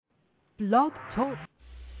Blog Talk.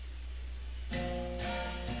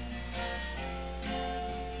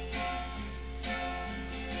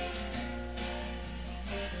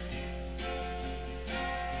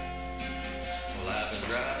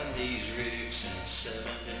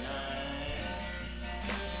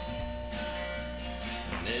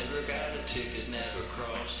 Never got a ticket, never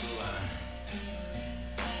crossed the line.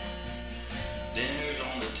 Dinner's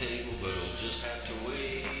on the table, but it'll just have to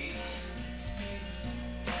wait.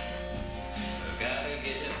 I gotta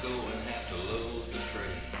get going, have to load the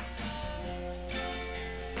freight.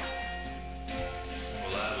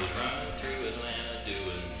 Well, I was running through Atlanta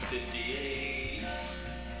doing 58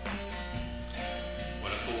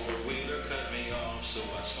 when a four-wheeler cut me off, so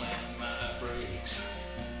I slammed my brakes.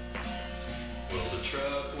 Well, the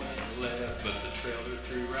truck went left, but the trailer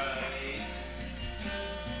threw right.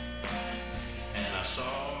 And I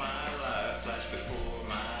saw my life flash before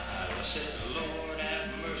my eyes. I said, Lord, have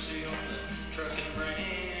mercy on the trucking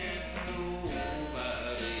brand.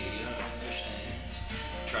 Nobody understands.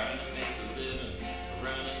 Trying to make a living,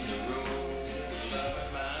 running the road,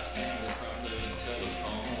 loving my family from the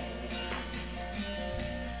telephone.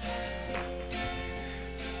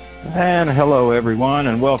 And hello everyone,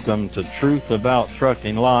 and welcome to Truth About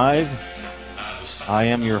Trucking Live. I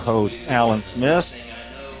am your host, Alan Smith,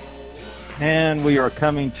 and we are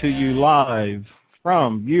coming to you live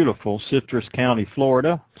from beautiful Citrus County,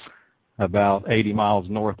 Florida, about 80 miles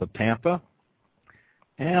north of Tampa.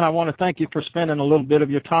 And I want to thank you for spending a little bit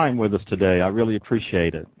of your time with us today. I really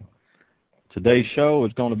appreciate it. Today's show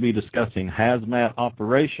is going to be discussing HazMat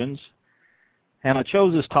Operations, and I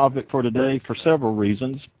chose this topic for today for several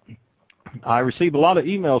reasons. I receive a lot of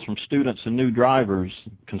emails from students and new drivers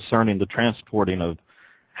concerning the transporting of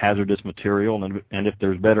hazardous material and if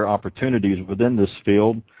there's better opportunities within this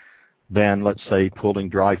field than, let's say, pulling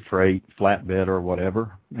dry freight, flatbed, or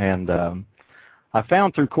whatever. And I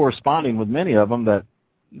found through corresponding with many of them that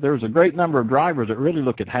there's a great number of drivers that really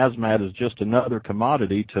look at hazmat as just another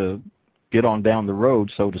commodity to get on down the road,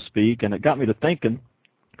 so to speak, and it got me to thinking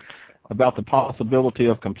about the possibility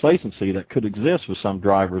of complacency that could exist with some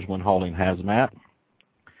drivers when hauling hazmat.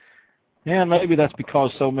 And maybe that's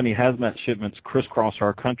because so many hazmat shipments crisscross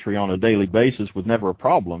our country on a daily basis with never a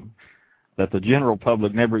problem that the general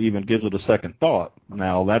public never even gives it a second thought.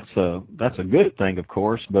 Now, that's a good thing, of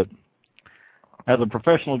course, but as a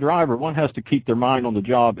professional driver, one has to keep their mind on the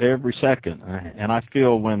job every second. And I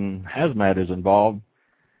feel when hazmat is involved,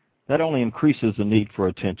 that only increases the need for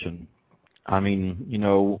attention. I mean, you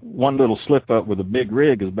know, one little slip-up with a big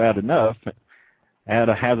rig is bad enough. Add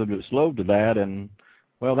a hazardous load to that, and,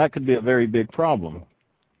 well, that could be a very big problem.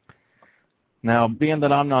 Now, being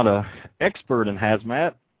that I'm not an expert in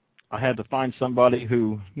hazmat, I had to find somebody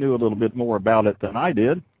who knew a little bit more about it than I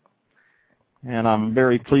did. And I'm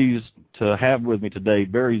very pleased to have with me today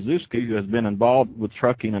Barry Szczucki, who has been involved with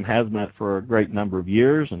trucking and hazmat for a great number of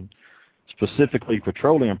years, and specifically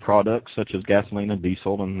petroleum products such as gasoline and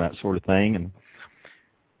diesel and that sort of thing. And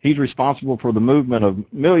he's responsible for the movement of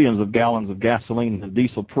millions of gallons of gasoline and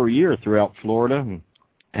diesel per year throughout Florida.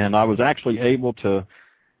 And I was actually able to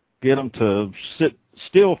get him to sit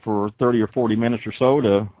still for 30 or 40 minutes or so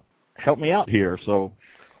to help me out here. So,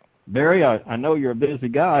 Barry, I know you're a busy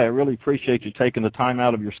guy. I really appreciate you taking the time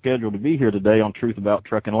out of your schedule to be here today on Truth About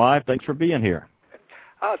Trucking Live. Thanks for being here.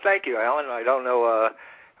 Thank you, Alan. I don't know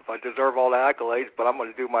if I deserve all the accolades, but I'm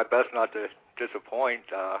going to do my best not to disappoint.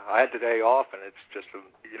 I had the day off, and it's just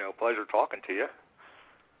a pleasure talking to you.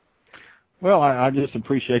 Well, I just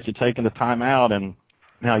appreciate you taking the time out. And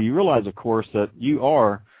now you realize, of course, that you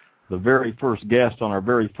are the very first guest on our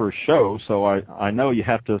very first show, so I know you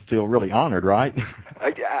have to feel really honored, right?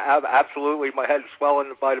 Absolutely. My head's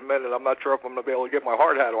swelling by the minute. I'm not sure if I'm going to be able to get my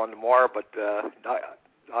hard hat on tomorrow, but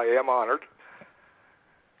I am honored.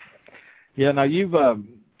 Yeah, now you've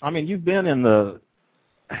been in the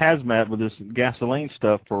hazmat with this gasoline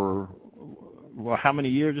stuff for, well, how many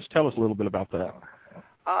years? Just tell us a little bit about that.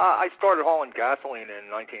 I started hauling gasoline in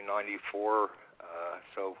 1994,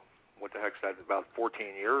 so what the heck's that, about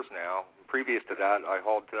 14 years now. Previous to that, I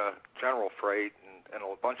hauled general freight and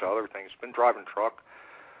a bunch of other things. Been driving truck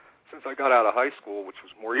since I got out of high school, which was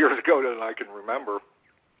more years ago than I can remember,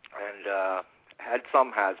 and had some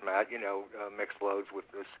hazmat, mixed loads with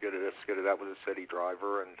this skid of that was a city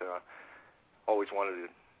driver, and always wanted to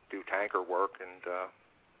do tanker work, and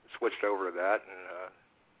switched over to that,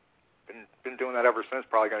 and been doing that ever since.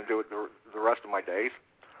 Probably going to do it the rest of my days.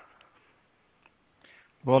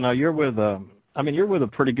 Well, now you're with a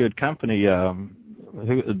pretty good company,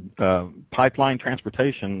 Pipeline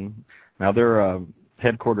Transportation. Now they're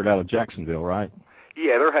headquartered out of Jacksonville, right?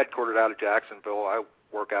 Yeah, they're headquartered out of Jacksonville.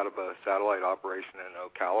 work out of a satellite operation in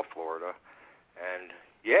Ocala, Florida. And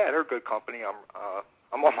yeah, they're a good company.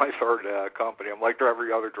 I'm on my third company. I'm like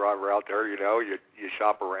every other driver out there. You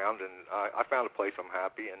shop around, and I found a place I'm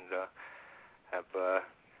happy and have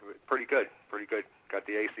pretty good. Got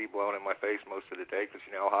the AC blowing in my face most of the day because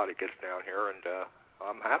you know how hot it gets down here, and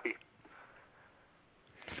I'm happy.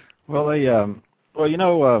 Well,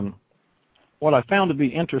 what I found to be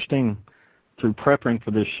interesting through prepping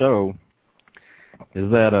for this show is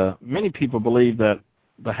that many people believe that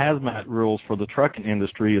the hazmat rules for the trucking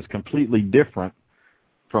industry is completely different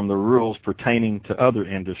from the rules pertaining to other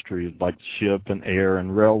industries like ship and air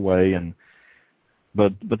and railway,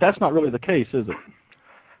 but that's not really the case, is it?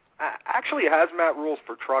 Actually, hazmat rules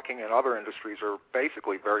for trucking and other industries are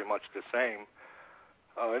basically very much the same.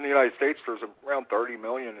 In the United States, there's around 30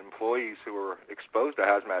 million employees who are exposed to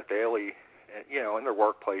hazmat daily, in their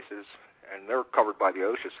workplaces, and they're covered by the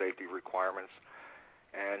OSHA safety requirements.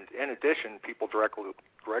 And in addition, people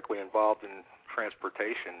directly involved in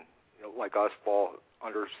transportation, like us, fall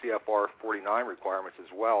under CFR 49 requirements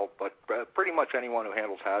as well. But pretty much anyone who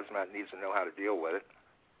handles hazmat needs to know how to deal with it.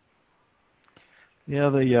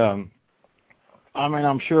 Yeah,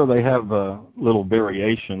 I'm sure they have little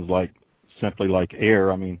variations, simply like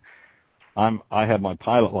air. I mean, I have my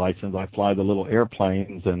pilot license. I fly the little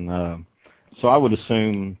airplanes, and so I would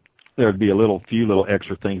assume there'd be few little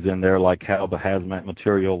extra things in there, like how the hazmat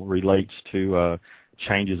material relates to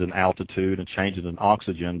changes in altitude and changes in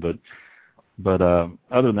oxygen. But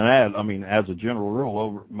other than that, I mean, as a general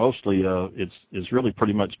rule, mostly it's really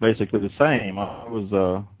pretty much basically the same. I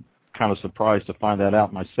was kind of surprised to find that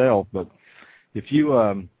out myself. But if you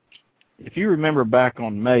remember back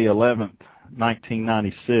on May 11th,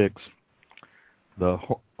 1996, the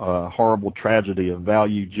horrible tragedy of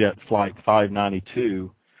Value Jet Flight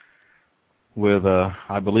 592 with,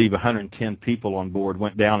 I believe, 110 people on board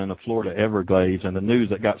went down in the Florida Everglades, and the news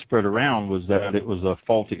that got spread around was that it was a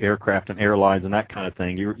faulty aircraft and airlines and that kind of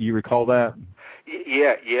thing. You recall that?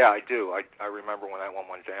 Yeah, I do. I remember when that one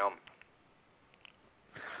went down.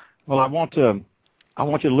 Well, I want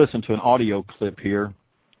you to listen to an audio clip here,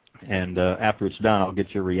 and after it's done, I'll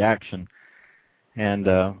get your reaction. And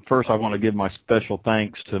first, I want to give my special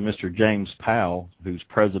thanks to Mr. James Powell, who's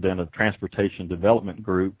president of Transportation Development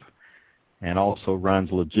Group, and also runs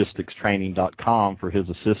logisticstraining.com for his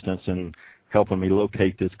assistance in helping me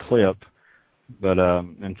locate this clip. But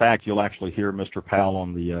in fact, you'll actually hear Mr. Powell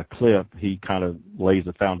on the clip. He kind of lays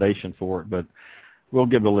the foundation for it, but we'll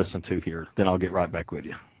give it a listen to here. Then I'll get right back with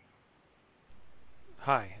you.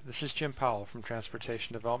 Hi, this is Jim Powell from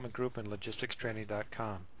Transportation Development Group and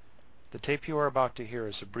logisticstraining.com. The tape you are about to hear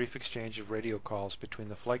is a brief exchange of radio calls between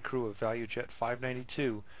the flight crew of Value Jet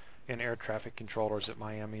 592 and air traffic controllers at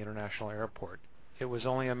Miami International Airport. It was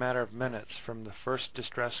only a matter of minutes from the first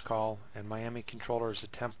distress call and Miami controllers'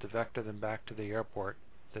 attempt to vector them back to the airport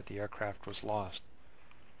that the aircraft was lost.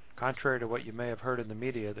 Contrary to what you may have heard in the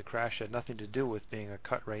media, the crash had nothing to do with being a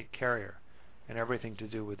cut-rate carrier, and everything to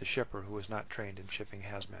do with the shipper who was not trained in shipping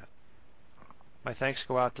hazmat. My thanks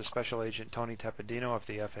go out to Special Agent Tony Tepedino of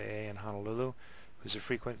the FAA in Honolulu, who's a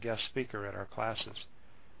frequent guest speaker at our classes.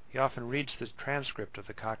 He often reads the transcript of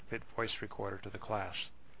the cockpit voice recorder to the class.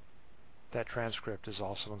 That transcript is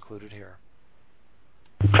also included here.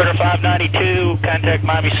 Critter 592, contact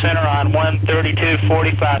Miami Center on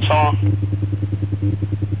 13245 song.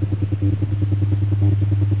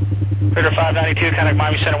 Critter 592, contact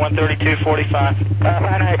Miami Center 13245.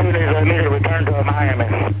 592 needs an immediate return to Miami.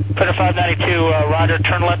 Critter 592, roger,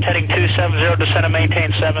 turn left heading 270, descend and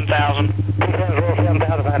maintain 7,000. 270,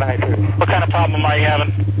 7,592. What kind of problem are you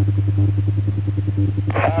having?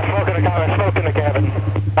 Smoke in the cabin.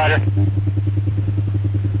 Roger.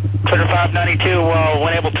 Critter 592,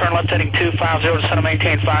 when able, turn left heading 250, descend and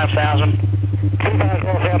maintain 5,000.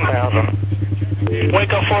 250, 7,000.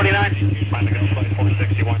 Winco 49.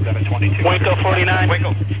 Winco 49.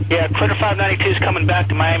 Yeah, Critter 592 is coming back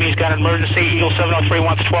to Miami. He's got an emergency. Eagle 703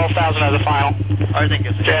 wants 12,000 as a final. I think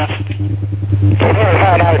it's Jeff. We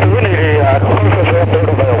need a closest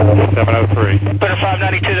available. 703. Critter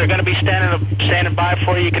 592, they're going to be standing by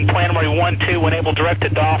for you. You can plan where you want to when able, direct to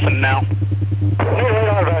Dolphin now.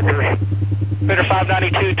 Critter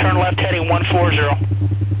 592, turn left heading 140.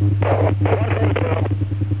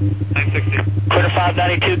 960. Critter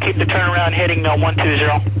 592, keep the turnaround heading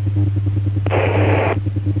 120.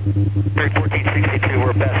 1462,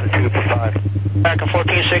 we're passing 2 for 5. American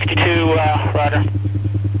 1462, roger.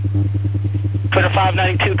 Critter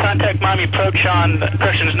 592, contact Miami approach on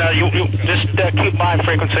Christians. No, you just keep my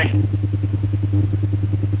frequency.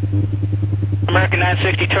 American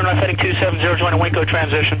 960, turn left heading 270, join a Winco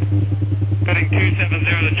transition. Heading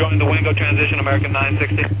 270 to join the Wingo transition, American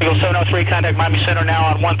 960. Eagle 703, contact Miami Center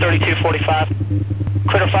now on 132.45.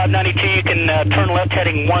 Critter 592, you can turn left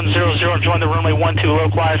heading 100 and join the runway 12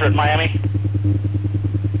 localizer at Miami.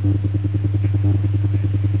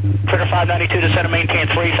 Critter 592, descend and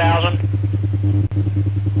maintain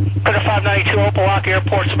 3,000. Critter 592, Opelika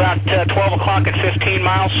Airport's about 12 o'clock at 15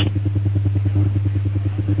 miles.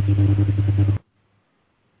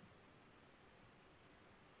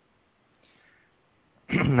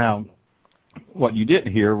 Now, what you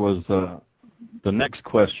didn't hear was the next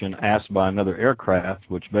question asked by another aircraft,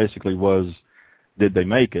 which basically was, did they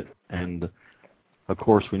make it? And of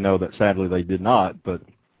course, we know that sadly they did not. But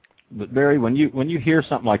Barry, when you hear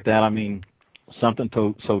something like that, I mean, something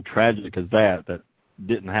so tragic as that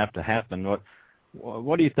didn't have to happen.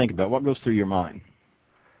 What do you think about? What goes through your mind?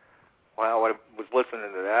 Well, I was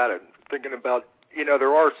listening to that and thinking about,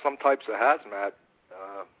 there are some types of hazmat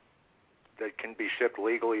that can be shipped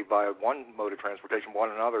legally by one mode of transportation, one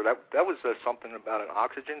another. That was something about an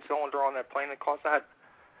oxygen cylinder on that plane that caused that,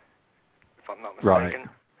 if I'm not mistaken.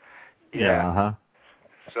 Right. Yeah. Uh-huh.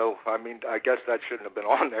 So, I mean, I guess that shouldn't have been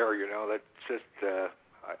on there, That's just,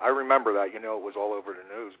 I remember that, it was all over the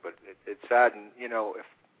news, but it's sad. And, if,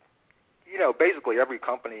 basically every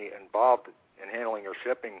company involved in handling or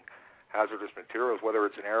shipping hazardous materials, whether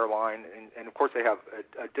it's an airline, and of course they have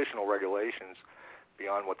additional regulations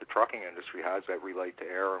beyond what the trucking industry has that relate to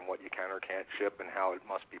air and what you can or can't ship and how it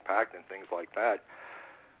must be packed and things like that.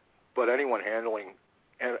 But anyone handling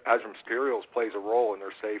hazardous materials plays a role in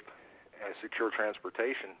their safe and secure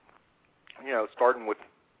transportation, starting with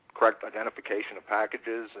correct identification of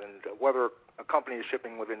packages, and whether a company is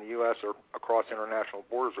shipping within the U.S. or across international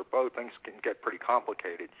borders or both, things can get pretty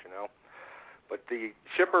complicated, But the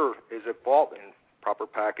shipper is at fault in proper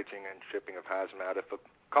packaging and shipping of hazmat. If a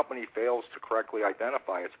company fails to correctly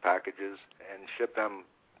identify its packages and ship them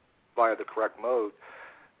via the correct mode,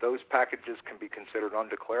 those packages can be considered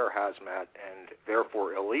undeclared hazmat and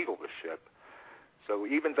therefore illegal to ship. So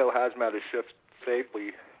even though hazmat is shipped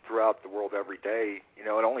safely throughout the world every day, it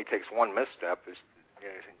only takes one misstep,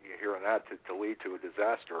 you're hearing that, to lead to a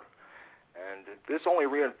disaster. And this only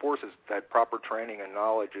reinforces that proper training and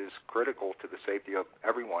knowledge is critical to the safety of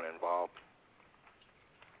everyone involved.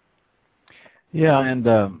 Yeah, and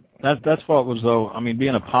that's what was, though, I mean,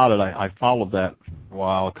 being a pilot, I followed that for a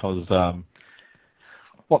while because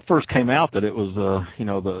what first came out that it was,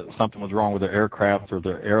 something was wrong with the aircraft or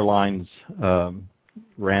the airlines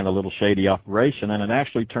ran a little shady operation, and it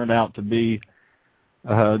actually turned out to be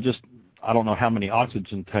just, I don't know how many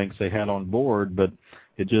oxygen tanks they had on board, but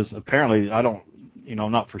it just apparently, I don't,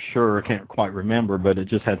 not for sure, I can't quite remember, but it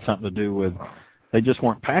just had something to do with they just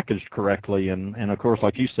weren't packaged correctly, and of course,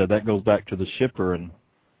 like you said, that goes back to the shipper, and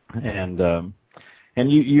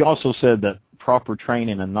you also said that proper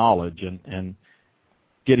training and knowledge, and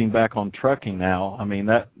getting back on trucking now. I mean,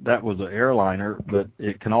 that was an airliner, but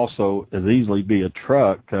it can also as easily be a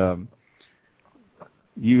truck.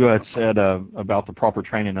 You had said about the proper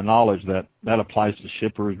training and knowledge that applies to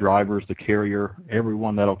shippers, drivers, the carrier,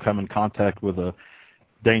 everyone that'll come in contact with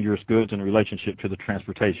dangerous goods in relationship to the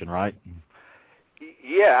transportation, right?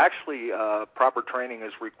 Yeah, actually, proper training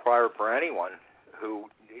is required for anyone who,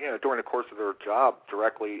 during the course of their job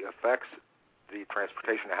directly affects the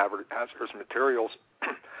transportation of hazardous materials.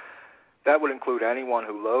 That would include anyone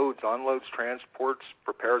who loads, unloads, transports,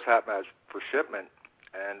 prepares hazmat for shipment,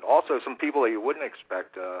 and also some people that you wouldn't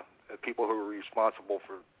expect, people who are responsible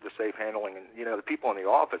for the safe handling. And, the people in the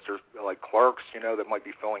office, there's like clerks, that might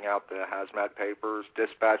be filling out the hazmat papers,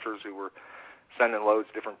 dispatchers who were sending loads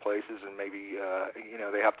different places, and maybe,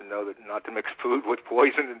 they have to know that not to mix food with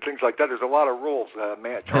poison and things like that. There's a lot of rules.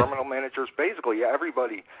 Terminal managers, basically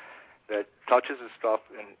everybody that touches this stuff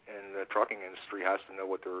in the trucking industry has to know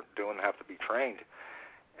what they're doing, have to be trained.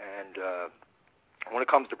 And when it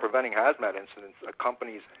comes to preventing hazmat incidents, a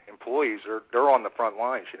company's employees, they're on the front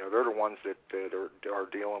lines. They're the ones that are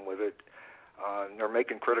dealing with it. They're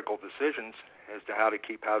making critical decisions as to how to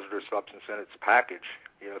keep hazardous substance in its package,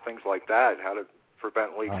 things like that, how to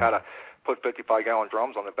prevent leaks, how to put 55-gallon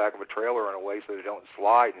drums on the back of a trailer in a way so they don't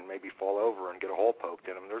slide and maybe fall over and get a hole poked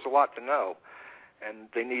in them. There's a lot to know, and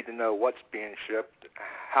they need to know what's being shipped,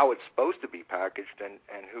 how it's supposed to be packaged, and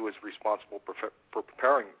who is responsible for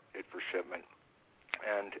preparing it for shipment.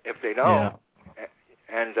 And if they don't,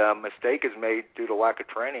 and a mistake is made due to lack of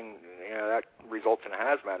training, that results in a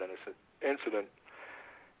hazmat incident,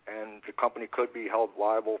 and the company could be held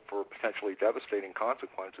liable for potentially devastating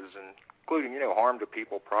consequences, including, harm to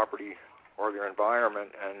people, property, or their environment,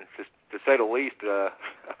 and just to say the least, a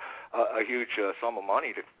huge sum of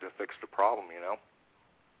money to fix the problem,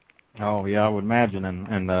 Oh yeah, I would imagine,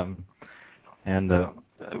 and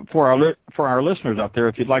for our listeners out there,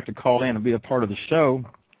 if you'd like to call in and be a part of the show,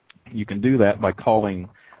 you can do that by calling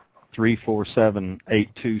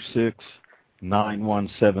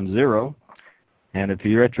 347-826-9170. And if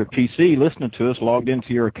you're at your PC listening to us, logged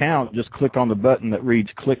into your account, just click on the button that reads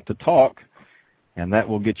 "Click to Talk," and that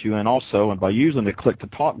will get you in also. And by using the "Click to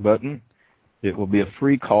Talk" button, it will be a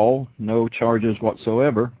free call, no charges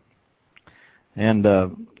whatsoever. And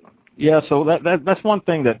yeah, so that's one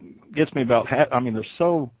thing that gets me about. I mean, there's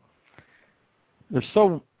so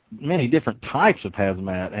many different types of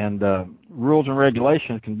hazmat, and rules and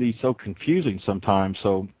regulations can be so confusing sometimes.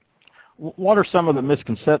 So what are some of the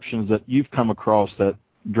misconceptions that you've come across that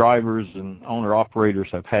drivers and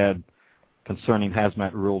owner-operators have had concerning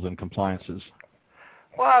hazmat rules and compliances?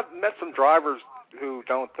 Well, I've met some drivers who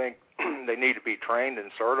don't think they need to be trained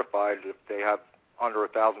and certified if they have under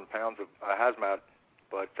 1,000 pounds of hazmat,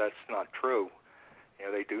 but that's not true. You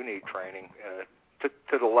know, they do need training to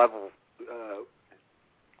the level,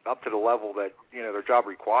 up to the level that, you know, their job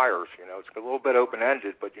requires. You know, it's a little bit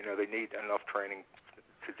open-ended, but, you know, they need enough training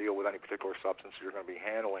to deal with any particular substance you're going to be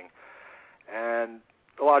handling. And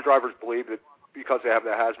a lot of drivers believe that because they have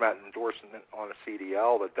the hazmat endorsement on a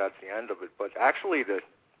CDL that that's the end of it. But actually the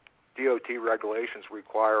DOT regulations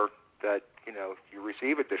require that, you know, you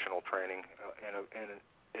receive additional training in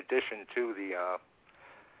addition to the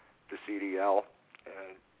CDL,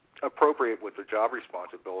 appropriate with the job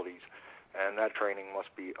responsibilities. And that training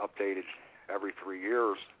must be updated every 3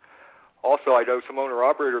 years. Also, I know some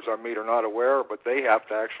owner-operators I meet are not aware, but they have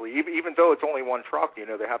to actually, even though it's only one truck, you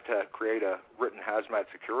know, they have to create a written hazmat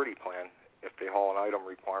security plan if they haul an item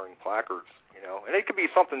requiring placards, you know. And it could be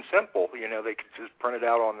something simple, you know, they could just print it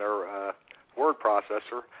out on their word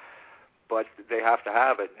processor, but they have to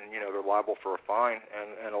have it, and, you know, they're liable for a fine.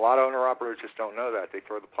 And a lot of owner-operators just don't know that. They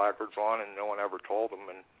throw the placards on, and no one ever told them,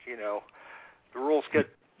 and, you know, the rules get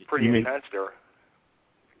pretty intense there.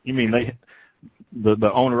 You mean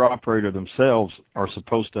the owner-operator themselves are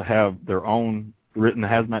supposed to have their own written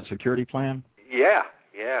hazmat security plan? Yeah.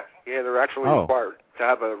 They're actually required to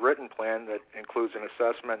have a written plan that includes an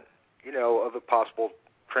assessment, you know, of the possible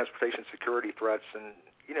transportation security threats and,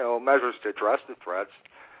 you know, measures to address the threats.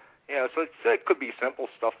 You know, so it could be simple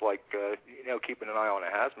stuff like, you know, keeping an eye on a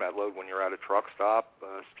hazmat load when you're at a truck stop,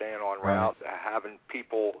 staying on route, having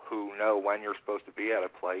people who know when you're supposed to be at a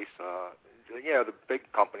place. You know, the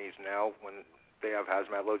big companies now, when they have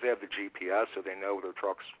hazmat loads, they have the GPS, so they know their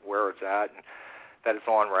truck's where it's at and that it's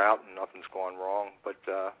on route and nothing's going wrong. But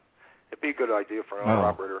it'd be a good idea for an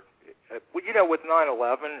owner-operator. You know, with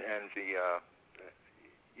 9/11 and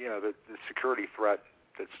you know, the security threat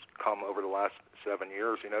that's come over the last 7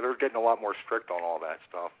 years, you know, they're getting a lot more strict on all that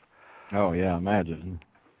stuff. Oh yeah, imagine.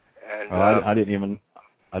 And well, I didn't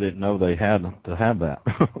know they had to have that.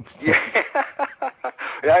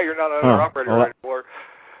 Yeah, you're not an owner-operator anymore.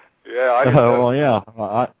 Yeah, I didn't know. Well, yeah,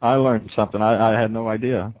 I learned something. I had no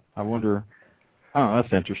idea. I wonder. Oh,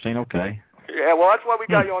 that's interesting. Okay. Yeah, well, that's why we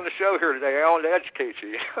got you on the show here today, Alan, to educate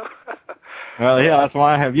you. Well, yeah, that's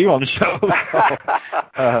why I have you on the show.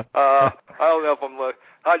 I don't know if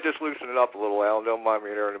I just loosen it up a little, Alan. Don't mind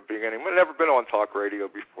me there in the beginning. I've never been on talk radio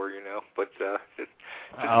before, you know, but just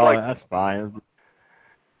like, that's fine.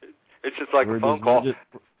 It's just like a phone call.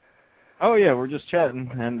 Oh yeah, we're just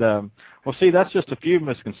chatting, and well, see, that's just a few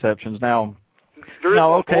misconceptions. Now, there is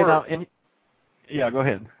one more. Now, yeah, go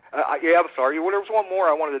ahead. Yeah, I'm sorry. Well, there was one more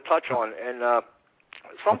I wanted to touch on, and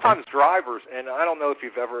sometimes drivers, and I don't know if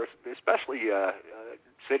you've ever, especially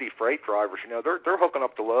city freight drivers, you know, they're hooking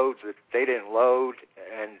up the loads that they didn't load,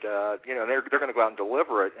 and you know, they're going to go out and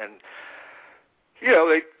deliver it, and you know,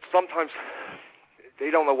 they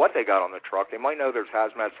don't know what they got on the truck. They might know there's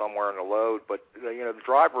hazmat somewhere in the load, but you know, the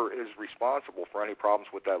driver is responsible for any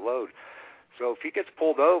problems with that load. So if he gets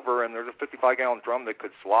pulled over and there's a 55-gallon drum that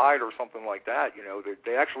could slide or something like that, you know,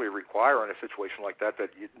 they actually require in a situation like that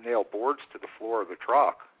you nail boards to the floor of the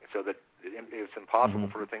truck so that it's impossible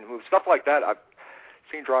for the thing to move. Stuff like that I've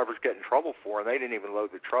seen drivers get in trouble for, and they didn't even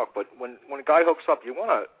load the truck. But when a guy hooks up, you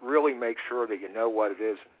want to really make sure that you know what it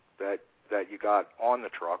is that you got on the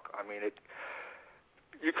truck. I mean,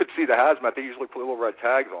 you could see the hazmat. They usually put little red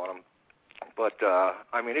tags on them. But,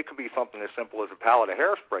 I mean, it could be something as simple as a pallet of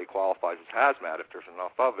hairspray qualifies as hazmat if there's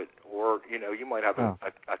enough of it. Or, you know, you might have a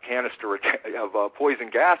canister of poison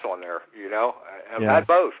gas on there, you know. I've had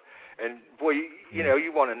both. And, boy, you know,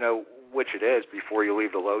 you want to know which it is before you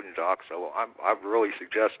leave the loading dock. So I really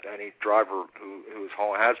suggest any driver who is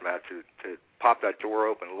hauling hazmat to pop that door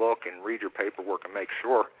open, look, and read your paperwork and make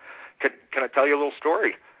sure. Can I tell you a little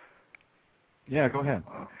story? Yeah, go ahead.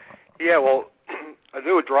 Yeah, well, I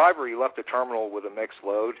knew a driver. He left the terminal with a mixed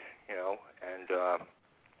load, and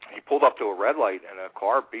he pulled up to a red light, and a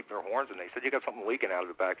car beeped their horns, and they said, "You got something leaking out of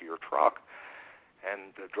the back of your truck."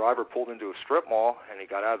 And the driver pulled into a strip mall, and he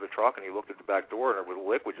got out of the truck, and he looked at the back door, and there was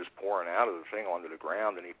liquid just pouring out of the thing onto the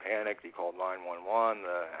ground, and he panicked. He called 911.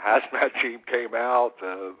 The hazmat team came out,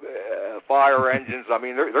 the fire engines. I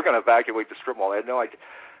mean, they're going to evacuate the strip mall. They had no idea.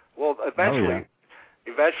 Well, eventually,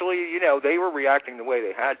 they were reacting the way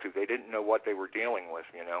they had to. They didn't know what they were dealing with,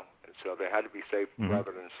 and so they had to be safe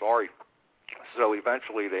rather than sorry. So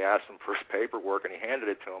eventually they asked him for his paperwork, and he handed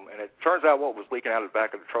it to him, and it turns out what was leaking out of the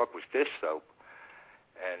back of the truck was dish soap.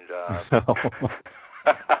 And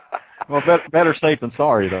well, better safe than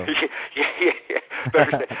sorry, though.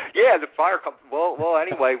 Better safe. Yeah, the fire company. Well,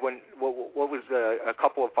 anyway, what was a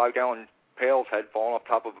couple of 5-gallon pails had fallen off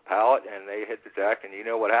top of a pallet, and they hit the deck, and you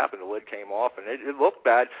know what happened? The lid came off, and it looked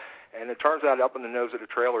bad. And it turns out up in the nose of the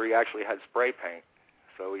trailer, he actually had spray paint.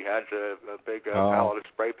 So he had a big pallet of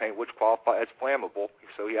spray paint, which qualifies as flammable.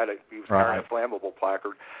 So he was carrying a flammable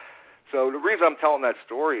placard. So the reason I'm telling that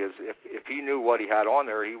story is if he knew what he had on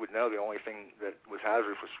there, he would know the only thing that was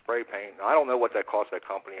hazardous was spray paint. And I don't know what that cost that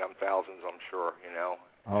company. Thousands, I'm sure,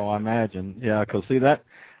 Oh, I imagine. Yeah, because, see, that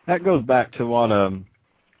goes back to what,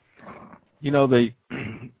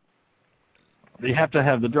 they have to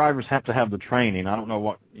have, the drivers have to have the training. I don't know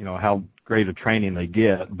what, how great a training they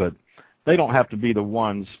get, but they don't have to be the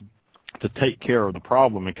ones to take care of the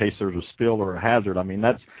problem in case there's a spill or a hazard. I mean,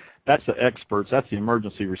 that's the experts, that's the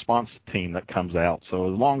emergency response team that comes out.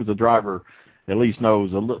 So as long as the driver at least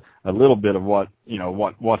knows a little bit of what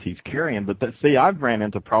he's carrying. But see, I've ran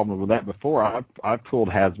into problems with that before. I've pulled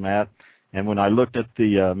hazmat, and when I looked at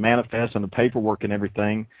the manifest and the paperwork and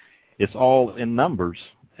everything, it's all in numbers,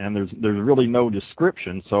 and there's really no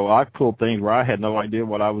description. So I've pulled things where I had no idea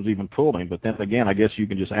what I was even pulling. But then again, I guess you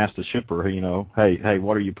can just ask the shipper, hey,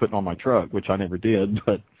 what are you putting on my truck? Which I never did,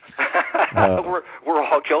 but. We're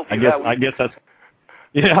all guilty. I guess that's.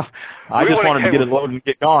 Yeah, I just wanted to get it loaded and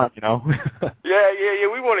get gone, Yeah.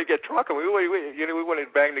 We want to get trucking. We want to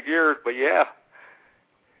bang the gears, but yeah.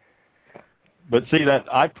 But see, that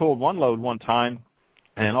I pulled one load one time,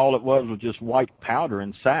 and all it was just white powder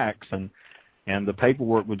in sacks, and the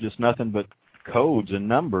paperwork was just nothing but codes and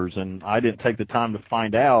numbers, and I didn't take the time to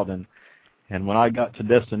find out. And when I got to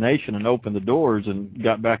destination and opened the doors and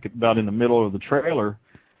got back about in the middle of the trailer,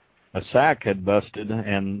 a sack had busted,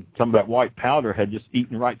 and some of that white powder had just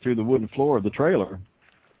eaten right through the wooden floor of the trailer.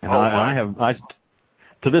 And I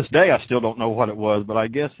to this day, I still don't know what it was, but I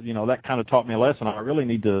guess, that kind of taught me a lesson. I really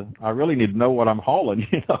need to know what I'm hauling,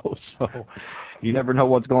 so you never know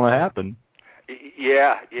what's going to happen.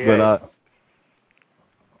 Yeah.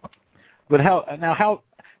 But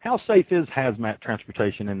how safe is hazmat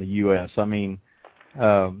transportation in the U.S.? I mean,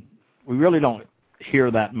 we really don't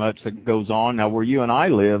hear that much that goes on. Now, where you and I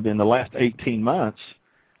live, in the last 18 months,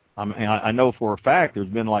 I know for a fact there's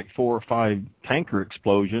been like 4 or 5 tanker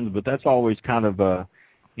explosions, but that's always kind of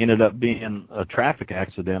ended up being a traffic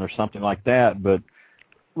accident or something like that. But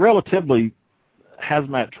relatively,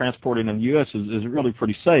 hazmat transporting in the U.S. is really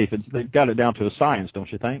pretty safe. They've got it down to a science,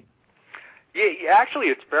 don't you think? Yeah, actually,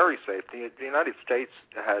 it's very safe. The United States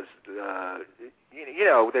has,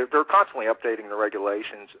 they're constantly updating the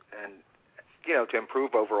regulations and, to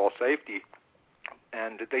improve overall safety,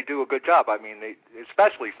 and they do a good job. I mean,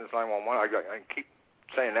 especially since 911, I keep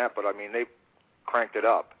saying that, but I mean, they've cranked it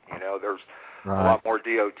up. There's a lot more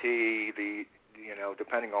DOT.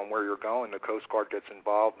 Depending on where you're going, the Coast Guard gets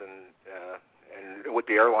involved, and with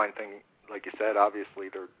the airline thing, like you said, obviously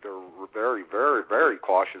they're very, very, very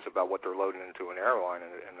cautious about what they're loading into an airline,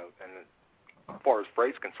 and as far as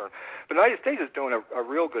freight's concerned. The United States is doing a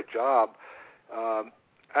real good job.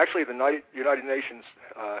 Actually, the United Nations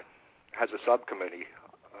has a subcommittee,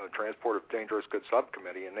 Transport of Dangerous Goods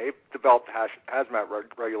Subcommittee, and they've developed hazmat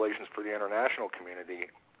regulations for the international community.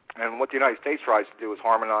 And what the United States tries to do is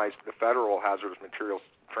harmonize the federal hazardous materials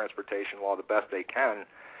transportation law the best they can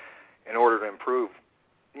in order to improve,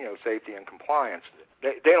 safety and compliance.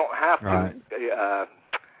 They don't have to. I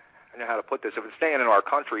don't know how to put this. If it's staying in our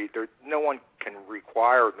country, no one can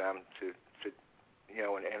require them to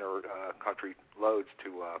and enter country loads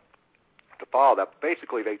to follow that.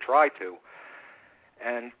 Basically, they try to.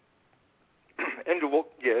 And individual.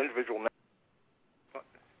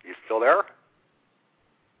 You still there?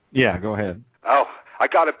 Yeah, go ahead. Oh, I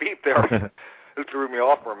got a beep there. It threw me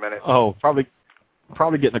off for a minute. Oh, probably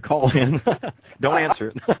getting a call in. Don't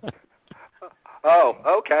answer it. Oh,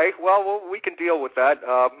 okay. Well, we can deal with that.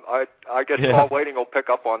 I guess call waiting will pick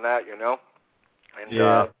up on that,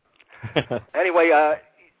 And, anyway,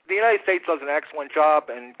 the United States does an excellent job,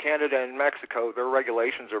 and Canada and Mexico, their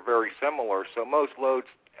regulations are very similar. So most loads,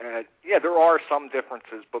 there are some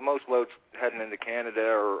differences, but most loads heading into Canada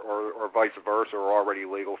or vice versa are already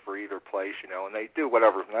legal for either place, and they do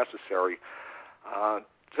whatever's necessary.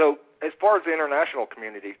 So as far as the international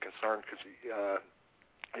community is concerned, because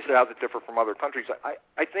you said how does it differ from other countries,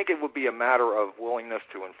 I think it would be a matter of willingness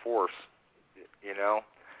to enforce,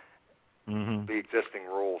 the existing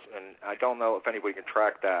rules, and I don't know if anybody can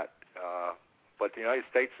track that. But the United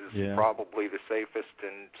States is probably the safest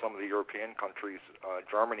in some of the European countries.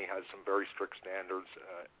 Germany has some very strict standards,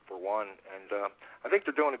 for one, and I think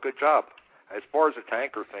they're doing a good job. As far as the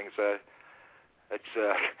tanker things,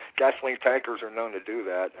 gasoline tankers are known to do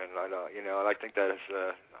that, and I think that is,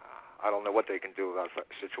 I don't know what they can do about a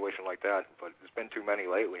situation like that, but there's been too many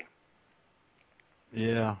lately.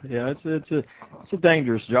 Yeah, it's a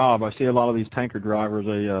dangerous job. I see a lot of these tanker drivers.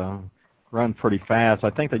 They run pretty fast. I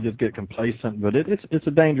think they just get complacent, but it's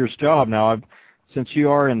a dangerous job. Now, since you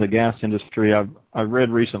are in the gas industry, I've read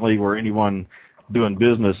recently where anyone doing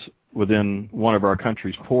business within one of our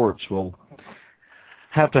country's ports will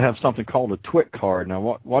have to have something called a TWIC card. Now,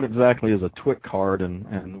 what exactly is a TWIC card,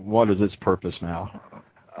 and what is its purpose now?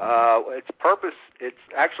 Its purpose, it's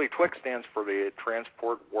actually TWIC stands for the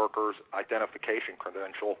Transport Workers Identification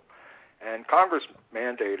Credential, and Congress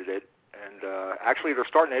mandated it, and actually they're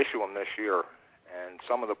starting to issue them this year. And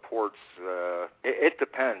some of the ports, it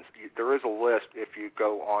depends. There is a list if you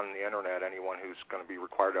go on the internet, anyone who's going to be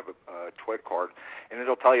required to have a TWIC card, and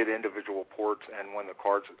it'll tell you the individual ports and when the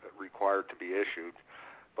card's required to be issued.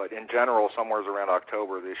 But in general, somewhere around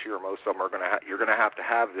October this year, most of them you're going to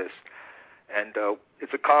have this. And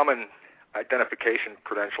it's a common identification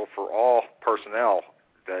credential for all personnel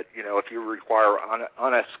that, if you require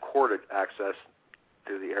unescorted access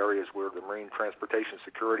to the areas where the Marine Transportation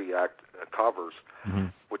Security Act covers,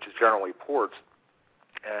 which is generally ports,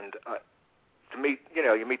 and to meet,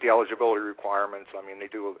 you meet the eligibility requirements. I mean, they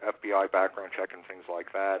do an FBI background check and things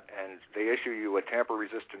like that, and they issue you a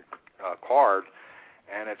tamper-resistant card,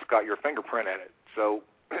 and it's got your fingerprint in it. So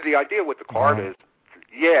the idea with the card is,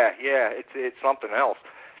 it's something else.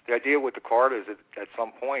 The idea with the card is at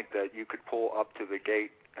some point that you could pull up to the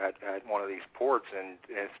gate at one of these ports and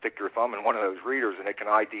stick your thumb in one of those readers, and it can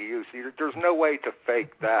ID you. See, there's no way to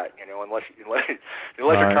fake that, unless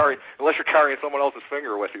you're carrying someone else's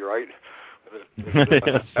finger with you, right?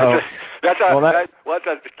 That's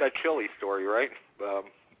that Chile story, right?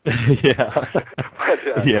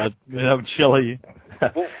 Chile.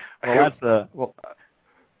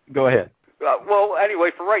 Go ahead. Well,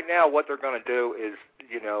 anyway, for right now, what they're going to do is,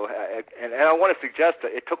 and I want to suggest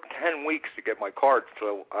that it took 10 weeks to get my card,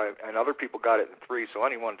 and other people got it in 3, so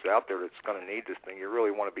anyone that's out there that's going to need this thing, you really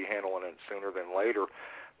want to be handling it sooner than later.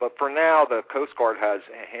 But for now, the Coast Guard has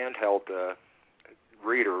handheld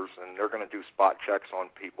readers, and they're going to do spot checks on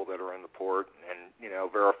people that are in the port and,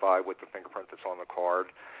 verify with the fingerprint that's on the card.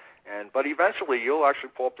 But eventually, you'll actually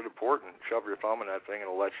pull up to the port and shove your thumb in that thing, and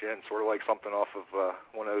it'll let you in, sort of like something off of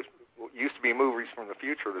one of those used to be movies from the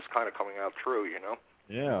future that's kind of coming out true,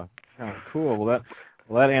 Yeah, kind of cool. Well,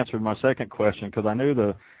 that answered my second question, because I knew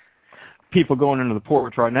the people going into the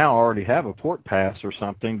ports right now already have a port pass or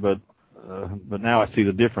something, but now I see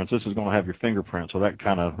the difference. This is going to have your fingerprint, so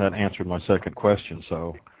that answered my second question.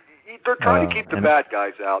 So they're trying to keep the bad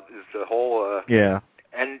guys out. Is the whole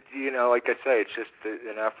And, like I say, it's just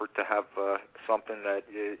an effort to have something that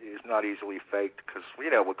is not easily faked, because,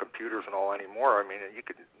 with computers and all anymore, I mean,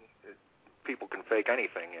 people can fake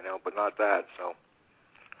anything, but not that, so.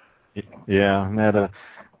 Yeah, and that,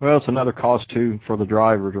 it's another cost, too, for the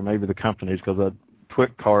drivers or maybe the companies, because that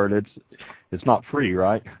TWIC card, it's not free,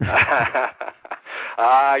 right?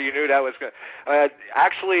 You knew that was good.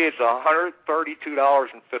 Actually, it's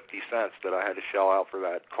 $132.50 that I had to shell out for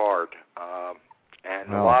that card.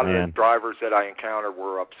 And a lot of the drivers that I encountered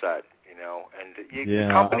were upset, and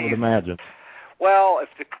companies, I would imagine. Well,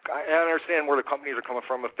 I understand where the companies are coming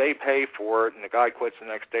from. If they pay for it and the guy quits the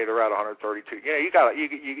next day, they're at 132. You got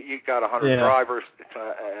 100 drivers.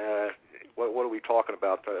 What are we talking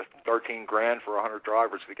about? $13,000 for 100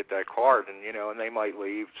 drivers to get that card, and and they might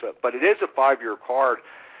leave. So, but it is a 5-year card,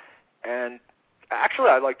 and actually,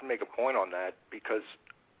 I'd like to make a point on that, because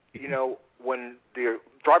when the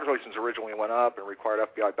driver's license originally went up and required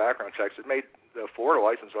FBI background checks, it made the Florida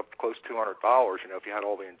license up close to $200, if you had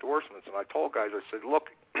all the endorsements. And I told guys, I said, look,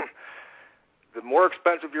 the more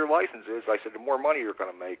expensive your license is, I said, the more money you're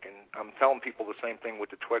going to make. And I'm telling people the same thing with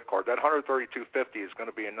the TWIC card. That $132.50 is going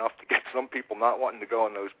to be enough to get some people not wanting to go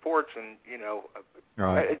in those ports and,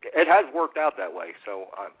 Right. It has worked out that way. So,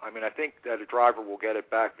 I mean, I think that a driver will get it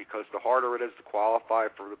back because the harder it is to qualify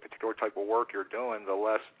for the particular type of work you're doing, the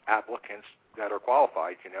less applicants that are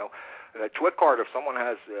qualified, you know. The TWIC card, if someone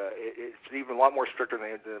has, it's even a lot more stricter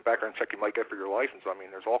than the background check you might get for your license. I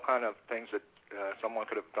mean, there's all kind of things that someone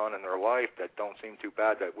could have done in their life that don't seem too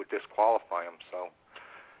bad that would disqualify them. So,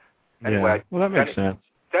 anyway, well, that makes sense.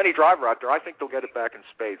 Any driver out there, I think they'll get it back in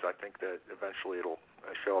spades. I think that eventually it'll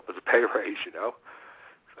show up as a pay raise, you know.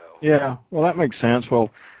 So. Yeah, well, that makes sense. Well,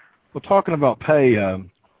 talking about pay, I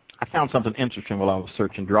found something interesting while I was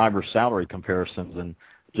searching driver salary comparisons and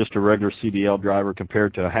just a regular CDL driver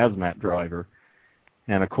compared to a HazMat driver.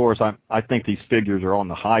 And, of course, I think these figures are on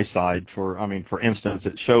the high side. For instance,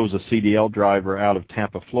 it shows a CDL driver out of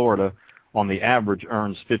Tampa, Florida, on the average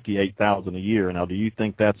earns $58,000 a year. Now, do you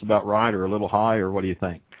think that's about right or a little high, or what do you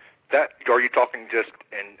think? Are you talking just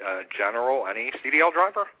in general, any CDL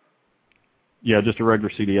driver? Yeah, just a regular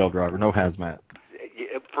CDL driver, no HazMat.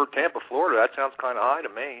 For Tampa, Florida, that sounds kind of high to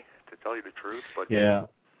me, to tell you the truth. But yeah,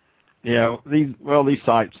 these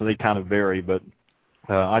sites, they kind of vary, but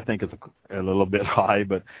I think it's a little bit high.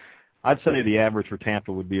 But I'd say the average for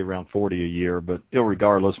Tampa would be around $40 a year. But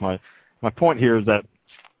irregardless, my point here is that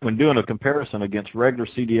when doing a comparison against regular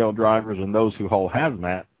CDL drivers and those who haul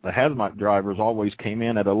HazMat, the HazMat drivers always came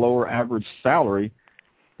in at a lower average salary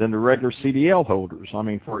than the regular CDL holders. I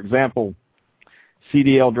mean, for example,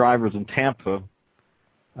 CDL drivers in Tampa,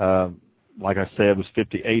 like I said, was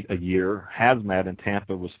 $58 a year. HazMat in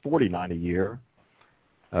Tampa was $49 a year.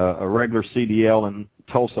 A regular CDL in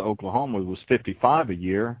Tulsa, Oklahoma was $55 a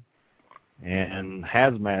year, and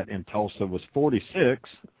HazMat in Tulsa was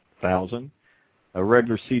 $46,000. A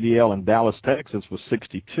regular CDL in Dallas, Texas was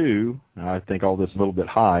 $62,000. I think all this is a little bit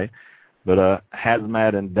high, but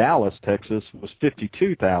HazMat in Dallas, Texas was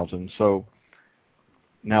 $52,000. So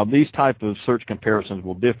now these type of search comparisons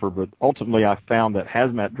will differ, but ultimately I found that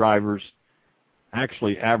HazMat drivers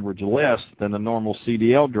actually average less than the normal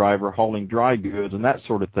CDL driver hauling dry goods and that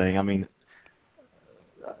sort of thing. I mean,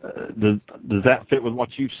 does that fit with what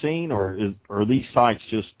you've seen, or are these sites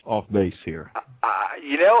just off base here?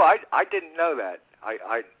 You know, I didn't know that.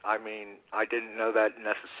 I mean, I didn't know that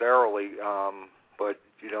necessarily, but,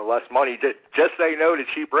 you know, less money. Just say no to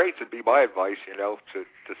cheap rates would be my advice, you know, to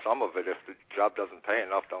some of it. If the job doesn't pay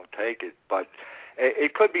enough, don't take it. But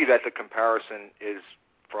it could be that the comparison is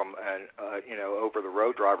from, you know,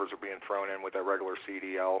 over-the-road drivers are being thrown in with a regular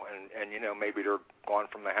CDL, and you know, maybe they're gone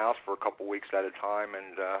from the house for a couple weeks at a time,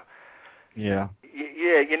 and yeah,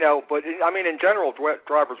 you know, but I mean, in general,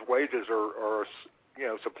 drivers' wages are you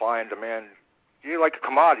know, supply and demand. You know, like a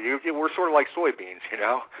commodity. We're sort of like soybeans, you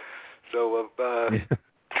know. So,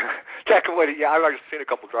 technically, yeah, I've seen a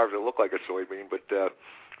couple of drivers that look like a soybean, but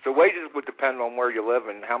so wages would depend on where you live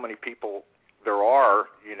and how many people there are,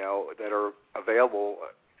 you know, that are available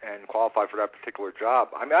and qualify for that particular job.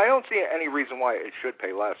 I mean, I don't see any reason why it should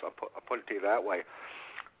pay less. I'll put it to you that way.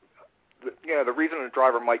 You know, the reason a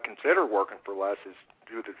driver might consider working for less is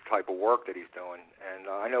due to the type of work that he's doing. And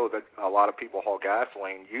I know that a lot of people haul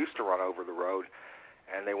gasoline used to run over the road,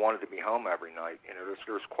 and they wanted to be home every night. You know,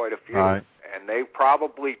 there's quite a few, right. And they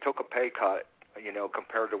probably took a pay cut, you know,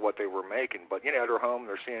 compared to what they were making. But, you know, they're home,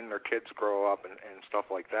 they're seeing their kids grow up and stuff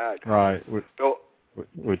like that. Right. So,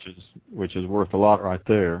 which is worth a lot right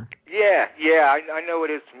there. Yeah, I know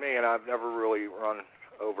it is to me, and I've never really run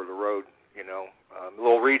over the road, you know, a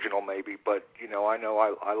little regional maybe, but, you know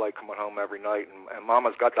I like coming home every night, and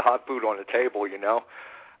Mama's got the hot food on the table, you know.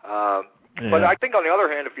 Yeah. But I think on the other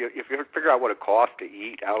hand, if you figure out what it costs to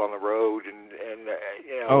eat out on the road and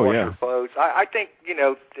you know, wash your clothes, I think, you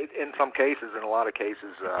know, in some cases, in a lot of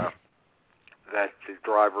cases, that the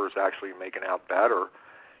driver is actually making out better,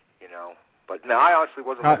 you know. But no, I honestly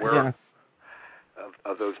wasn't aware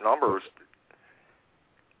of those numbers.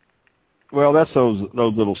 Well, that's those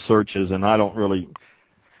little searches, and I don't really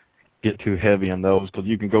get too heavy on those because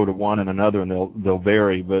you can go to one and another, and they'll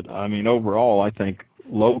vary. But I mean, overall, I think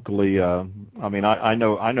locally, I mean, I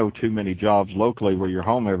know too many jobs locally where you're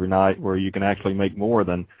home every night where you can actually make more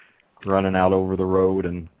than running out over the road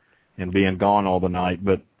and being gone all the night.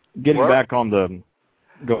 But getting back on the,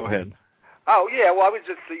 go ahead. Oh yeah, well I was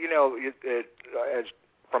just, you know, as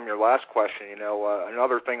from your last question, you know,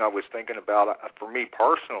 another thing I was thinking about for me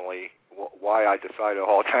personally, why I decided to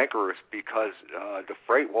haul tanker is because the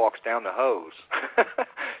freight walks down the hose.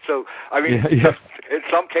 So, I mean, in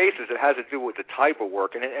some cases it has to do with the type of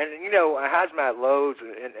work. And you know, hazmat loads,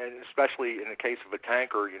 and especially in the case of a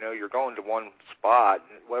tanker, you know, you're going to one spot,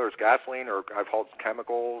 whether it's gasoline or I've hauled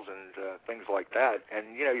chemicals and things like that.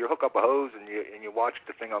 And, you know, you hook up a hose and you watch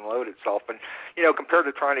the thing unload itself. And, you know, compared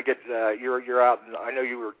to trying to get, you're out, and I know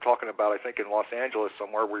you were talking about, I think in Los Angeles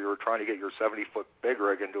somewhere, where you were trying to get your 70-foot big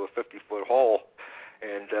rig into a 50-foot hole.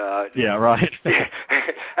 And yeah, right.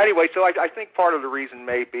 Anyway, so I think part of the reason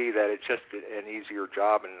may be that it's just an easier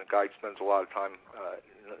job, and the guy spends a lot of time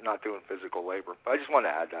not doing physical labor. But I just wanted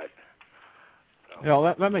to add that. So.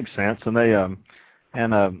 Yeah, that makes sense. And they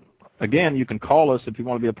again, you can call us if you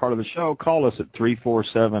want to be a part of the show. Call us at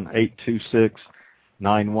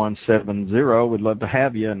 347-826-9170. We'd love to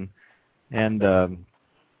have you. And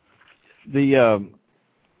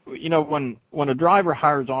you know, when a driver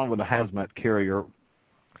hires on with a hazmat carrier,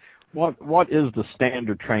 what is the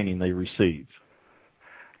standard training they receive?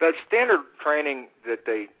 The standard training that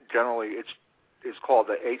they generally is called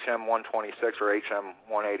the HM126 or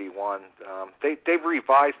HM181. They've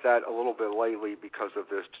revised that a little bit lately because of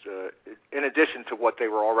this. In addition to what they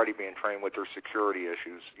were already being trained with, their security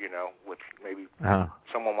issues. You know, with maybe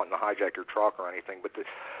someone wanting to hijack your truck or anything. But the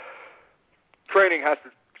training has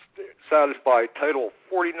to satisfy Title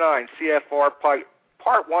 49 CFR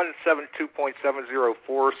Part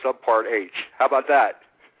 172.704 Subpart H. How about that?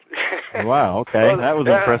 Wow, okay. That was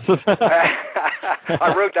impressive.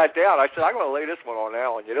 I wrote that down. I said, I'm going to lay this one on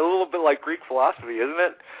Alan. You know, a little bit like Greek philosophy, isn't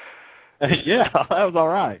it? Yeah, that was all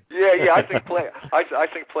right. Yeah. I think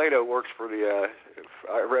Plato works for the.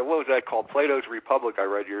 I read, what was that called? Plato's Republic. I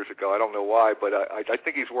read years ago. I don't know why, but I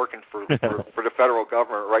think he's working for the federal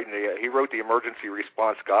government. He wrote the emergency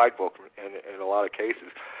response guidebook in a lot of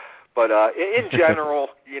cases. But in general,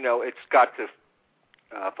 you know, it's got to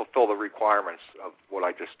fulfill the requirements of what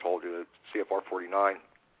I just told you, CFR 49,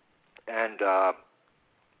 and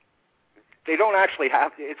they don't actually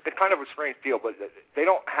have. It's kind of a strange deal, but they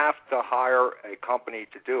don't have to hire a company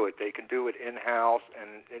to do it. They can do it in-house,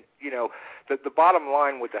 and you know, the bottom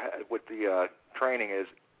line with the training is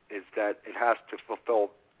that it has to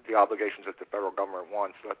fulfill the obligations that the federal government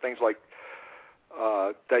wants. Things like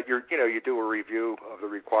that you do a review of the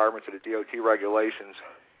requirements of the DOT regulations,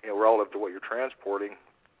 you know, relative to what you're transporting.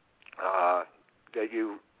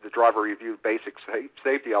 The driver review basic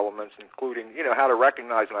safety elements, including, you know, how to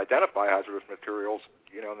recognize and identify hazardous materials,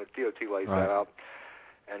 you know, and the DOT lays that out,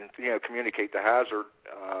 and, you know, communicate the hazard,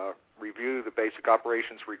 review the basic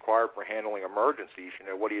operations required for handling emergencies. You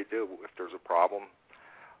know, what do you do if there's a problem,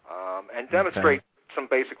 and demonstrate some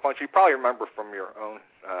basic functions. You probably remember from your own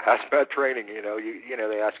HazMat training, you know,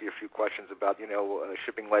 they ask you a few questions about, you know,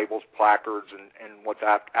 shipping labels, placards, and what's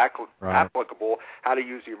applicable, how to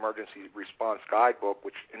use the emergency response guidebook,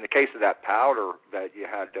 which in the case of that powder that you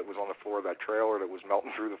had that was on the floor of that trailer that was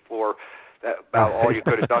melting through the floor, that about all you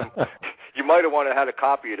could have done. You might have wanted to have a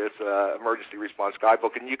copy of this emergency response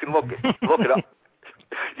guidebook, and you can look it up.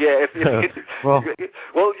 Yeah, well,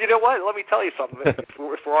 you know what? Let me tell you something. If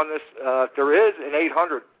we're on this, there is an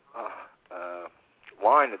 800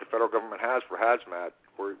 line that the federal government has for hazmat.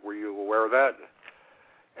 Were you aware of that?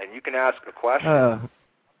 And you can ask a question.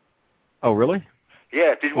 Oh, really?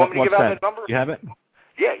 Yeah. Did you want me to give out that number? You have it?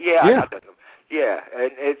 Yeah. I got that number. Yeah,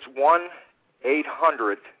 and it's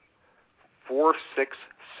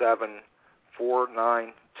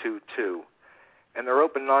 1-800-467-4922. And they're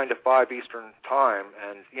open 9 to 5 Eastern time.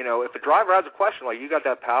 And, you know, if a driver has a question, like you got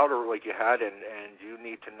that powder like you had and you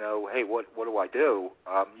need to know, hey, what do I do?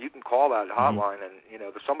 You can call that hotline, and, you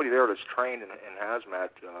know, there's somebody there that's trained in hazmat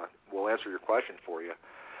will answer your question for you.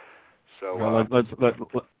 So well,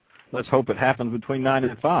 let's hope it happens between 9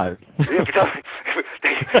 and 5.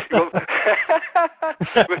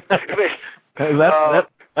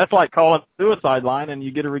 That's like calling the suicide line and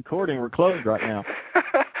you get a recording. We're closed right now.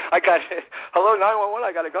 I got it. Hello, 911.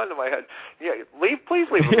 I got a gun to my head. Yeah, please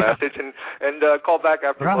leave a message and call back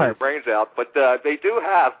after you blow your brains out. But they do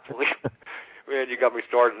have. Man, you got me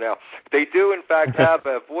started now. They do, in fact, have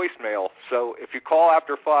a voicemail. So if you call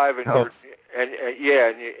after 5 and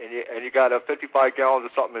you got a 55 gallons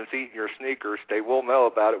of something that's eating your sneakers, they will know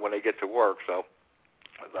about it when they get to work. So.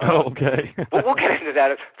 Okay. We'll get into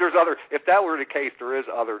that. If that were the case, there is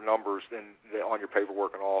other numbers on your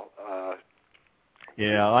paperwork and all.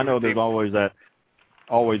 Yeah, I know there's always that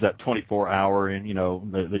 24-hour, and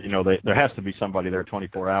there has to be somebody there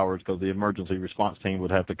 24 hours because the emergency response team would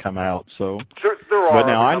have to come out. So, there are. But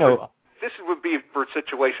now I know this would be for a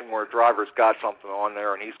situation where a driver's got something on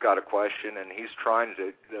there and he's got a question and he's trying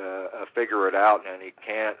to figure it out and he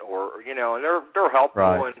can't, or and they're helpful,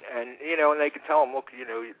 right. and and they can tell him, look,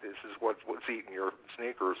 this is what's eating your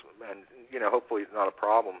sneakers, and hopefully it's not a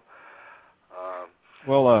problem.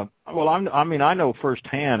 I know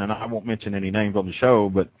firsthand, and I won't mention any names on the show,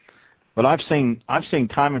 but I've seen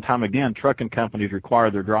time and time again trucking companies require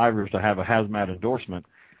their drivers to have a hazmat endorsement,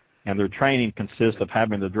 and their training consists of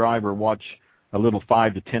having the driver watch a little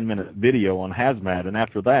 5 to 10 minute video on hazmat, and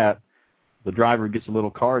after that, the driver gets a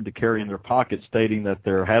little card to carry in their pocket stating that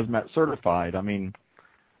they're hazmat certified. I mean,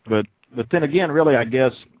 but then again, really, I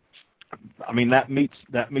guess, that meets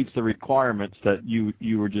the requirements that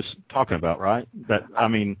you were just talking about, right?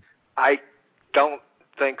 I don't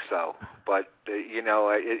think so, but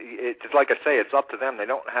it's like I say, it's up to them. They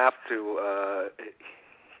don't have to.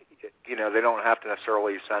 They don't have to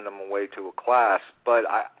necessarily send them away to a class, but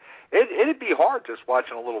it'd be hard just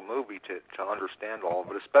watching a little movie to understand all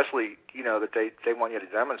of it, especially, that they want you to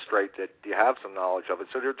demonstrate that you have some knowledge of it.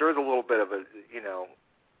 So there's a little bit of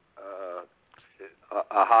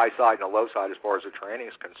a high side and a low side as far as the training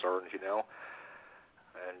is concerned,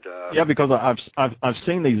 And, yeah, because I've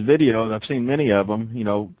seen these videos. I've seen many of them,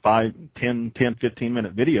 5, 10, 15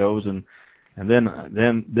 minute videos, and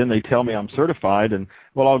then they tell me I'm certified. And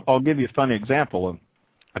well, I'll give you a funny example.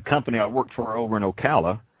 A company I worked for over in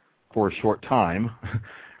Ocala for a short time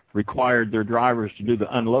required their drivers to do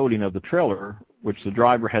the unloading of the trailer, which the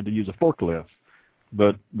driver had to use a forklift.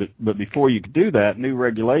 But before you could do that, new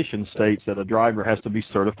regulation states that a driver has to be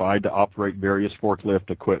certified to operate various forklift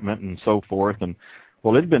equipment and so forth. And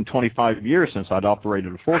well, it'd been 25 years since I'd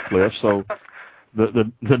operated a forklift, so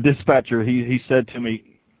the dispatcher he said to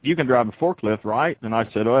me, "You can drive a forklift, right?" And I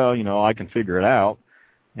said, "Well, I can figure it out."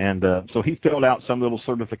 And so he filled out some little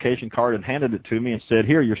certification card and handed it to me and said,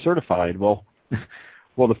 "Here, you're certified." Well,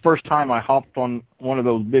 the first time I hopped on one of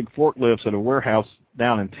those big forklifts at a warehouse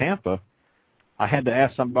down in Tampa, I had to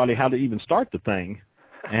ask somebody how to even start the thing.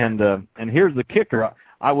 And here's the kicker.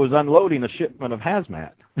 I was unloading a shipment of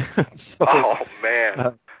hazmat. So, oh,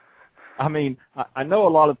 man. I know a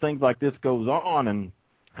lot of things like this goes on, and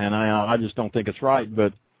I just don't think it's right.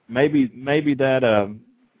 But maybe that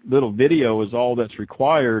little video is all that's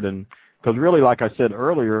required, and because really, like I said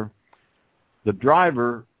earlier, the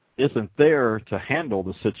driver isn't there to handle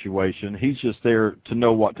the situation. He's just there to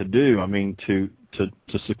know what to do. To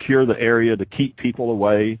secure the area, to keep people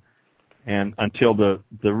away, and until the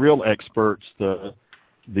real experts, the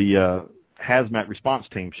hazmat response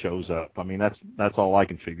team shows up. That's all I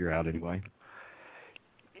can figure out anyway.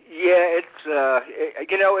 Yeah, it's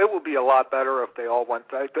it would be a lot better if they all went.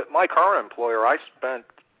 But my current employer, I spent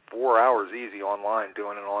 4 hours easy online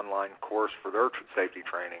doing an online course for their safety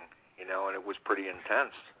training. And it was pretty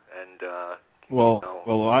intense. And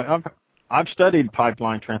I've studied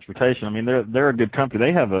pipeline transportation. They're a good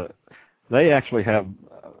company. They actually have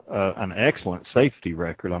an excellent safety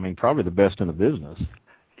record. Probably the best in the business.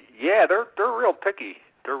 Yeah, they're real picky.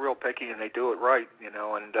 They're real picky, and they do it right.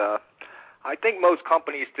 And I think most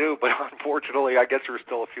companies do, but unfortunately, I guess there's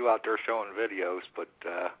still a few out there showing videos. But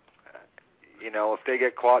if they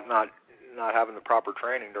get caught not having the proper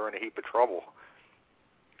training, they're in a heap of trouble.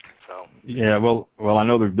 So. Yeah, well, I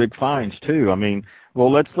know there's big fines too.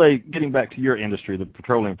 Let's say, getting back to your industry, the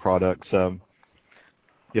petroleum products,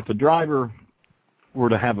 if a driver were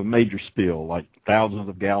to have a major spill, like thousands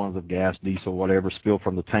of gallons of gas, diesel, whatever, spill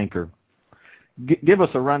from the tanker, give us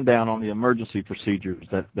a rundown on the emergency procedures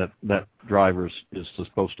that drivers is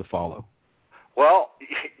supposed to follow. Well,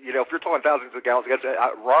 if you're talking thousands of gallons of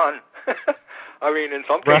gas, run. In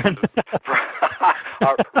some cases,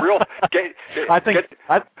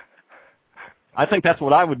 I think that's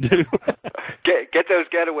what I would do. Get those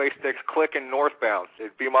getaway sticks clicking northbound.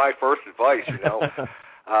 It'd be my first advice, and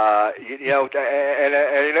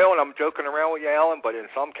I'm joking around with you, Alan, but in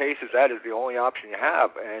some cases that is the only option you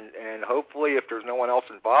have, and hopefully if there's no one else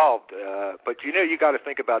involved, but you got to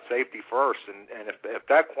think about safety first, and if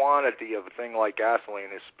that quantity of a thing like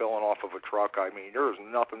gasoline is spilling off of a truck, there's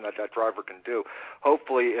nothing that driver can do.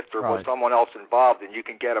 Hopefully if there was someone else involved and you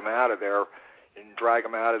can get them out of there and drag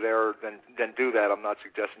them out of there, then do that. I'm not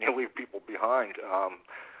suggesting you leave people behind.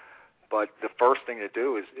 But the first thing to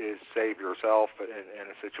do is save yourself in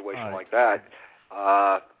a situation like that,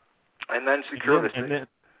 and then secure the.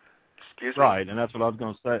 Excuse me. Right, and that's what I was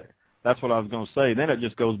going to say. Then it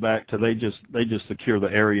just goes back to they just secure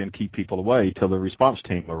the area and keep people away till the response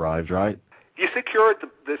team arrives, right? you secure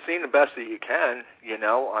the scene the best that you can. You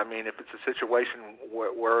know, I mean, if it's a situation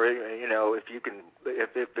where you know, if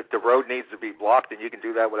the road needs to be blocked, then you can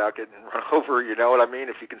do that without getting run over. You know what I mean?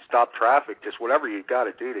 If you can stop traffic, just whatever you got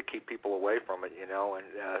to do to keep people away from it. You know, and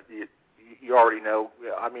you already know.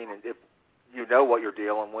 I mean, if you know what you're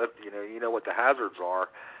dealing with, you know what the hazards are,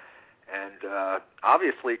 and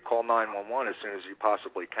obviously call 911 as soon as you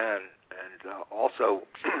possibly can. And also,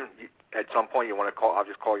 at some point you want to call. I'll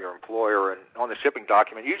just call your employer. And on the shipping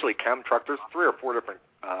document, usually Chemtruck, there's 3 or 4 different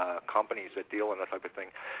companies that deal in that type of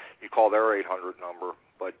thing. You call their 800 number.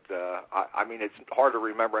 But I mean, it's hard to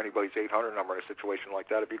remember anybody's 800 number in a situation like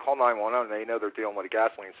that. If you call 911 and they know they're dealing with a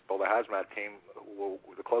gasoline spill, the hazmat team,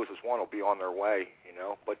 the closest one, will be on their way. You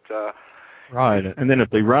know, but. Right, and then if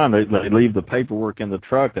they run, they leave the paperwork in the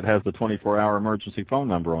truck that has the 24-hour emergency phone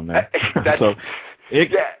number on there. So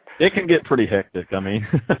it can get pretty hectic. I mean.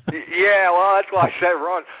 Yeah, well, that's why I said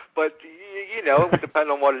run. But you know, it would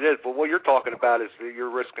depend on what it is. But what you're talking about is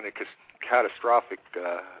you're risking a catastrophic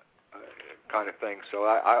kind of thing. So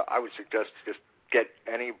I would suggest just get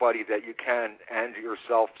anybody that you can and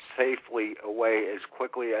yourself safely away as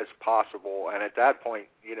quickly as possible. And at that point,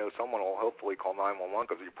 you know, someone will hopefully call 911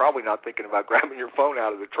 because you're probably not thinking about grabbing your phone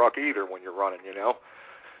out of the truck either when you're running, you know.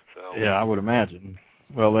 So yeah, I would imagine.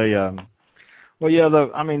 Well, hazmat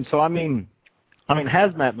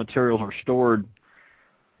materials are stored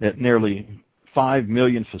at nearly 5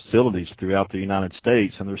 million facilities throughout the United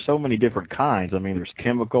States, and there's so many different kinds. I mean, there's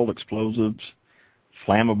chemical, explosives,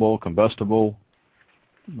 flammable, combustible,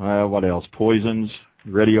 what else? Poisons,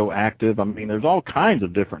 radioactive. I mean, there's all kinds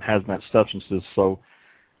of different hazmat substances. So,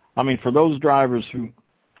 I mean, for those drivers who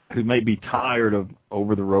may be tired of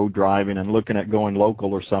over-the-road driving and looking at going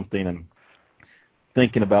local or something and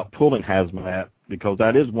thinking about pulling hazmat, because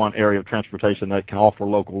that is one area of transportation that can offer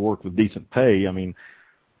local work with decent pay, I mean,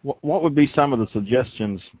 what would be some of the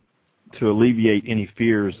suggestions to alleviate any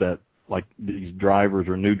fears that, like, these drivers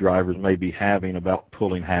or new drivers may be having about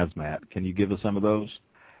pulling hazmat? Can you give us some of those?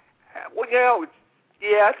 Well, yeah,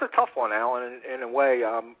 it's a tough one, Alan, in a way.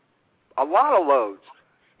 A lot of loads,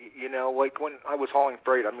 you know, like when I was hauling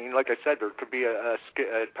freight, I mean, like I said, there could be a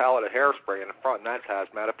pallet of hairspray in the front, and that's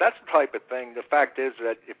hazmat. If that's the type of thing, the fact is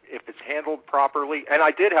that if it's handled properly, and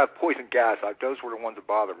I did have poison gas, those were the ones that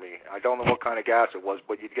bothered me. I don't know what kind of gas it was,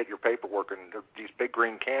 but you'd get your paperwork and these big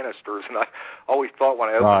green canisters, and I always thought when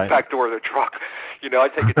I opened the back door of the truck, you know,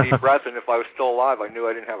 I'd take a deep breath, and if I was still alive, I knew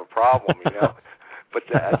I didn't have a problem, you know. But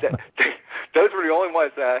those were the only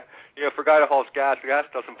ones that, you know, for a guy that hauls gas, the gas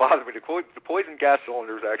doesn't bother me. The poison gas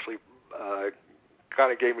cylinders actually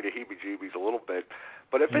kind of gave me the heebie-jeebies a little bit.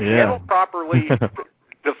 But if it's handled properly,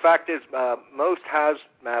 the fact is most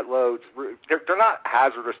hazmat loads, they're not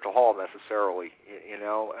hazardous to haul necessarily, you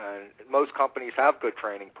know, and most companies have good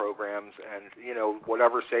training programs and, you know,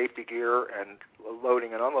 whatever safety gear and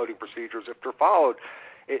loading and unloading procedures, if they're followed,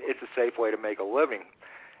 it's a safe way to make a living.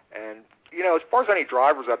 And, you know, as far as any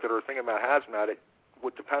drivers out there that are thinking about hazmat, it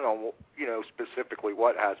would depend on, you know, specifically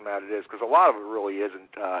what hazmat it is, because a lot of it really isn't,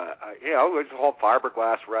 you know, it's all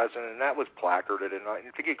fiberglass resin, and that was placarded, and I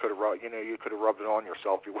think you could have rubbed it on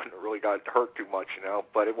yourself. You wouldn't have really got hurt too much, you know,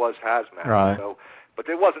 but it was hazmat. Right. So, but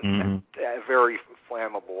it wasn't very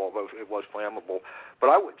flammable, although it was flammable. But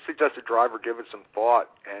I would suggest a driver give it some thought,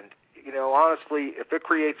 and, you know, honestly, if it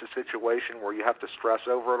creates a situation where you have to stress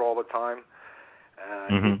over it all the time,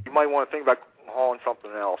 you might want to think about hauling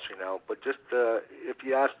something else, you know. But just if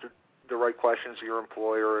you ask the right questions to your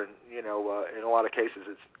employer, and, you know, in a lot of cases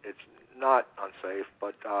it's not unsafe.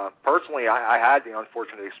 But personally, I had the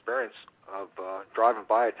unfortunate experience of driving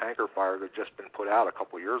by a tanker fire that had just been put out a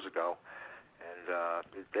couple of years ago, and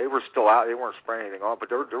they were still out. They weren't spraying anything on, but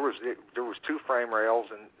there was 2 frame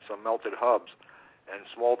rails and some melted hubs and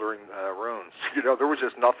smoldering ruins. You know, there was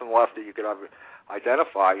just nothing left that you could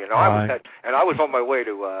identify. You know, I was on my way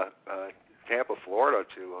to Tampa, Florida,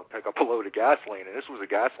 to pick up a load of gasoline, and this was a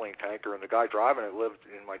gasoline tanker, and the guy driving it lived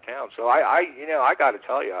in my town. So I got to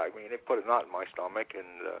tell you, I mean, it put a knot in my stomach,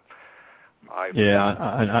 and I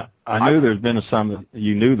knew there's been some that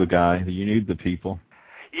you knew the guy, that you knew the people.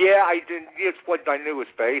 Yeah, I did. It's what I knew his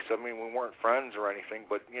face. I mean, we weren't friends or anything,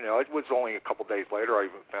 but, you know, it was only a couple days later I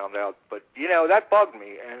even found out. But, you know, that bugged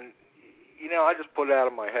me, and, you know, I just put it out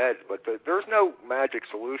of my head. But there's no magic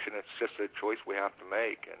solution. It's just a choice we have to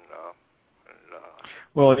make.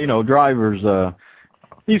 Well, you know, drivers,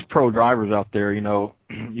 these pro drivers out there, you know,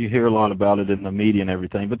 you hear a lot about it in the media and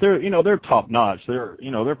everything, but they're top notch. They're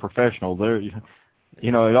professional.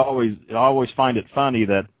 You know, I always find it funny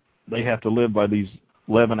that they have to live by these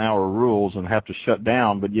 11-hour rules and have to shut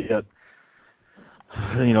down, but yet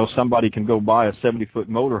somebody can go buy a 70-foot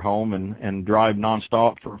motorhome and drive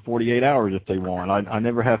nonstop for 48 hours if they want. I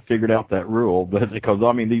never have figured out that rule, but because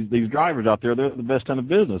these drivers out there, they're the best in the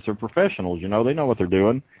business. They're professionals, they know what they're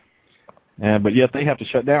doing, but yet they have to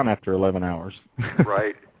shut down after 11 hours.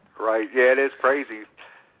 Right. Yeah, it is crazy.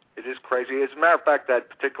 It is crazy. As a matter of fact, that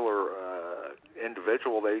particular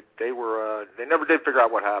individual, they never did figure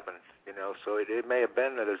out what happened. So it may have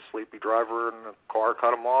been that a sleepy driver in the car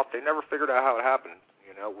cut him off. They never figured out how it happened.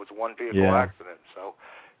 It was a one-vehicle accident. So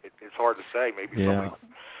it's hard to say. Maybe somebody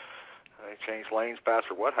changed lanes fast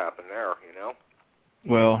or what happened there,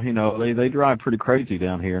 Well, they drive pretty crazy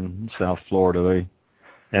down here in South Florida.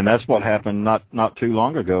 And that's what happened not too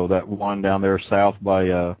long ago. That one down there south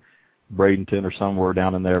by Bradenton or somewhere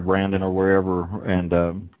down in there, Brandon or wherever.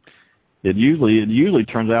 And it usually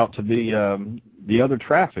turns out to be the other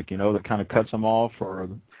traffic, that kind of cuts them off. Or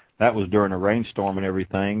that was during a rainstorm and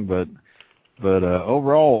everything. But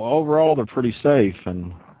overall they're pretty safe.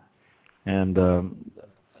 And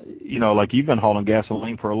like you've been hauling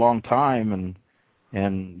gasoline for a long time,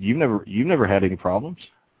 and you've never had any problems,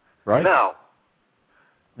 right? No.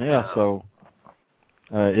 Yeah, so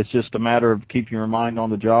it's just a matter of keeping your mind on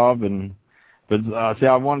the job. But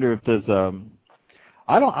I wonder if there's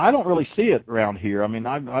I don't really see it around here. I mean,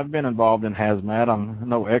 I've been involved in hazmat. I'm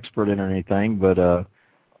no expert in anything, but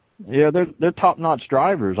they're top-notch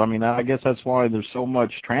drivers. I mean, I guess that's why there's so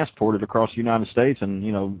much transported across the United States,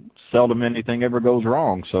 and seldom anything ever goes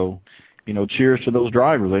wrong. So, cheers to those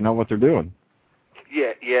drivers. They know what they're doing.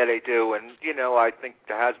 Yeah, they do. And I think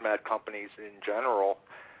the hazmat companies in general,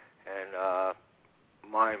 and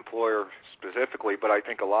my employer specifically, but I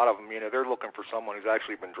think a lot of them, they're looking for someone who's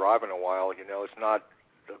actually been driving a while. It's not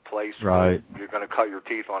a place where you're going to cut your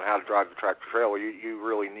teeth on how to drive the tractor trailer. You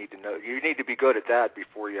really need to know. You need to be good at that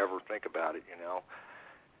before you ever think about it.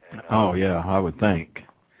 And, oh yeah, I would think.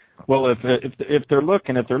 Well, if they're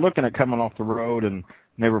looking at coming off the road and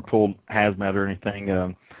never pulled hazmat or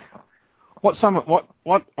anything, what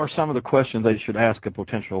are some of the questions they should ask a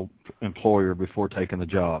potential employer before taking the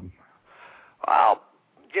job? Well,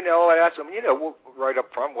 I ask them, right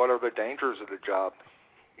up front, what are the dangers of the job?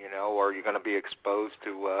 Are you going to be exposed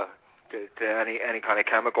to any kind of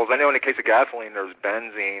chemicals? I know in the case of gasoline, there's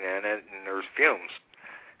benzene in it, and there's fumes,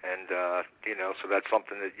 and so that's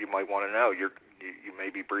something that you might want to know. You may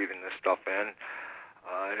be breathing this stuff in,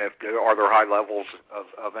 and are there high levels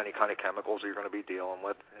of any kind of chemicals you're going to be dealing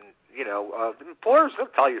with? And the employers will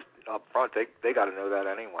tell you up front. They got to know that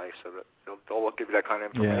anyway, so that they'll give you that kind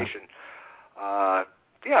of information.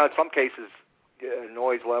 In some cases,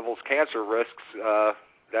 noise levels, cancer risks,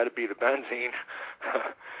 that'd be the benzene.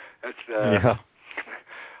 That's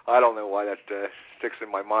I don't know why that sticks in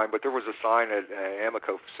my mind, but there was a sign at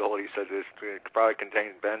Amoco facility said it probably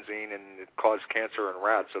contained benzene and it caused cancer in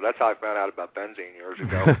rats. So that's how I found out about benzene years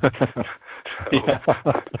ago.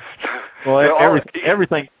 Well,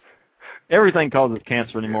 everything causes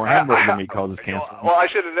cancer anymore. Hamburger meat causes cancer. Well, I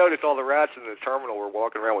should have noticed all the rats in the terminal were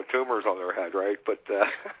walking around with tumors on their head, right? But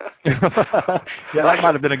yeah, that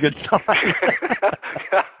might have been a good sign.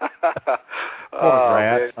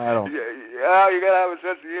 Rats. I don't. Yeah, you gotta have a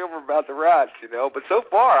sense of humor about the rats, But so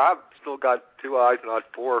far, I've still got 2 eyes, not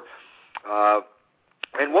 4.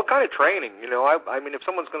 And what kind of training, I mean, if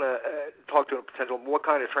someone's going to talk to a potential, what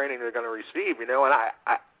kind of training they're going to receive, And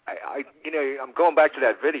I'm going back to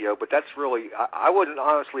that video, but that's really, I wasn't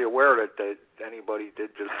honestly aware that anybody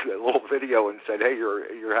did just a little video and said, hey, you're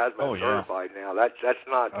hazmat certified now. That's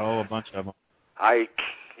not. Oh, a bunch of them.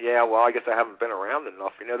 Well, I guess I haven't been around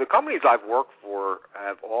enough. The companies I've worked for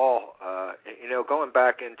have all, going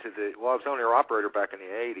back into I was an owner operator back in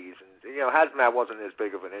the 80s, and, hazmat wasn't as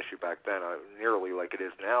big of an issue back then, nearly like it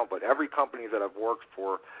is now, but every company that I've worked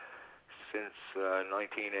for since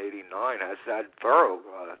 1989 has had thorough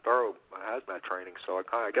hazmat training, so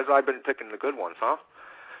I guess I've been picking the good ones, huh?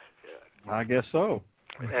 Yeah. I guess so.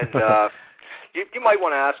 And, you might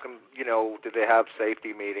want to ask them, do they have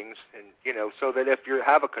safety meetings? And, so that if you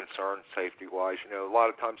have a concern safety-wise, a lot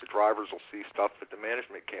of times the drivers will see stuff that the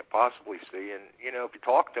management can't possibly see. And, if you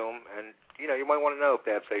talk to them, and, you might want to know if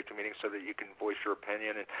they have safety meetings so that you can voice your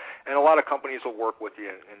opinion. And a lot of companies will work with you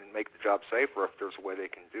and make the job safer if there's a way they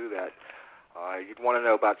can do that. You'd want to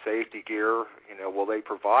know about safety gear. Will they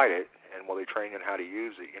provide it? And will they train you on how to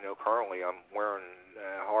use it? Currently I'm wearing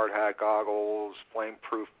hard hat goggles,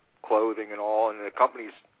 flame-proof clothing and all, and the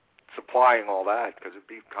company's supplying all that because it'd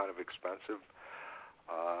be kind of expensive.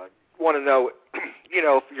 Want to know,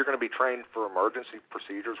 if you're going to be trained for emergency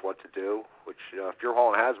procedures, what to do, which if you're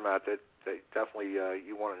hauling hazmat, that definitely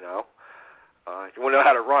you want to know. You want to know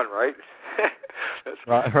how to run, right?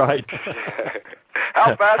 Right.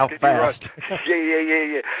 How fast how can fast? you run?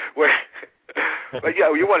 Yeah. But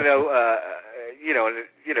yeah, you want to know,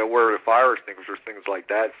 where the fire extinguishers, things like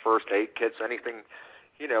that, first aid kits, anything,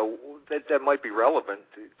 that might be relevant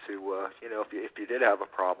to if you did have a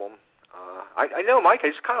problem. I know in my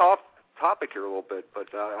case, it's kind of off topic here a little bit,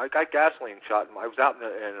 but I got gasoline shot. I was out in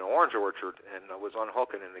an orange orchard and I was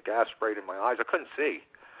unhooking, and the gas sprayed in my eyes. I couldn't see.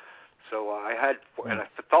 So I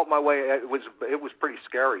felt my way. It was pretty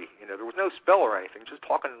scary. There was no spill or anything, just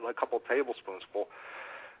talking like a couple of tablespoons full.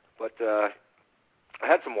 But I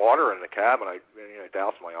had some water in the cab, and I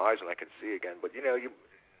doused my eyes, and I could see again. But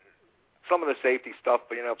some of the safety stuff.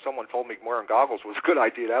 But if someone told me wearing goggles was a good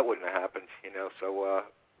idea, that wouldn't have happened. So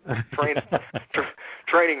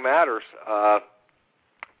training matters.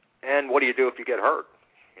 And what do you do if you get hurt?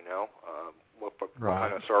 What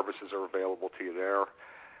kind of services are available to you there?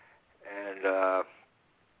 And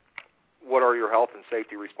what are your health and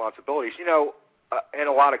safety responsibilities? In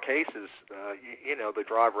a lot of cases, the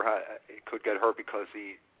driver could get hurt because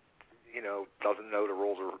he, doesn't know the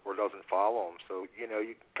rules or doesn't follow them. So,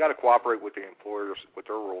 you got to cooperate with the employers with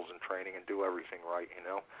their rules and training and do everything right,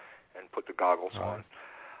 and put the goggles on.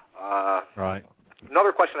 Right.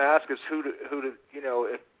 Another question I ask is who to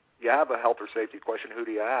if you have a health or safety question, who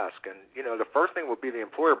do you ask? And, the first thing would be the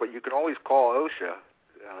employer, but you can always call OSHA.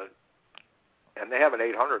 And they have an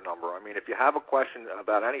 800 number. I mean, if you have a question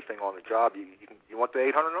about anything on the job, you want the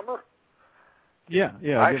 800 number? Yeah.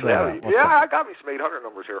 Actually, I got me some 800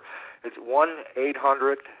 numbers here. It's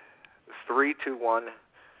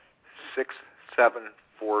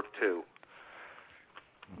 1-800-321-6742.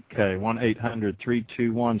 Okay,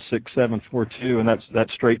 1-800-321-6742, and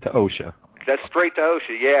that's straight to OSHA. That's straight to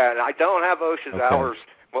OSHA, yeah. And I don't have OSHA's hours.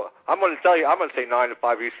 Well, I'm going to say 9 to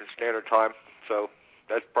 5 Eastern Standard Time, so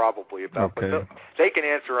that's probably about. Okay. But they can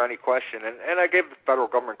answer any question, and I give the federal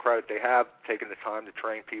government credit. They have taken the time to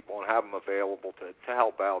train people and have them available to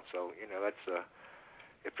help out. So that's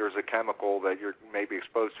if there's a chemical that you're maybe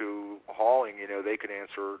exposed to hauling, they can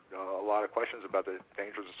answer a lot of questions about the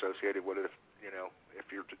dangers associated with it.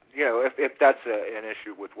 If that's an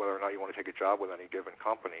issue with whether or not you want to take a job with any given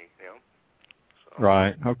company, So.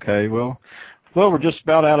 Right. Okay. Well, we're just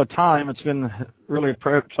about out of time. It's been really a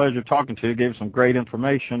pleasure talking to you. You gave some great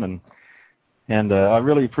information, and I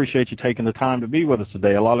really appreciate you taking the time to be with us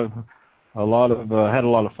today. Had a lot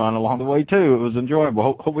of fun along the way too. It was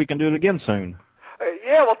enjoyable. Hope we can do it again soon.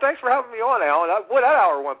 Yeah. Well, thanks for having me on, Alan. That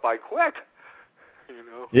hour went by quick.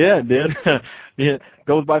 Yeah, it did. It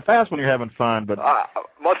goes by fast when you're having fun, but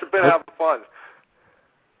must have been having fun.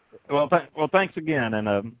 Well, thanks again,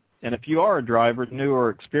 and if you are a driver, new or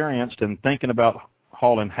experienced, and thinking about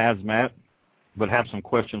hauling hazmat, but have some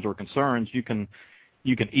questions or concerns, you can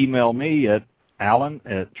email me at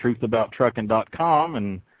alan@truthabouttrucking.com,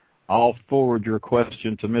 and I'll forward your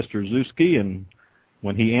question to Mr. Szczucki, and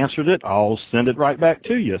when he answers it, I'll send it right back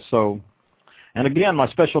to you. So, and again, my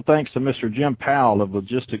special thanks to Mr. Jim Powell of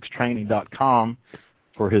logisticstraining.com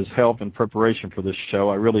for his help and preparation for this show.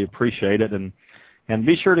 I really appreciate it, and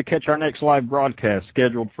be sure to catch our next live broadcast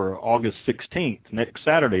scheduled for August 16th, next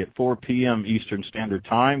Saturday at 4 p.m. Eastern Standard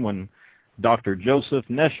Time, when Dr. Joseph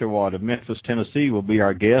Neshawat of Memphis, Tennessee will be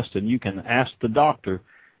our guest, and you can ask the doctor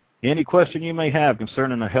any question you may have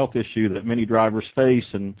concerning a health issue that many drivers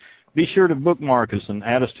face, and be sure to bookmark us and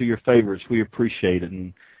add us to your favorites. We appreciate it.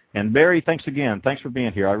 And Barry, thanks again. Thanks for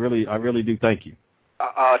being here. I really do thank you.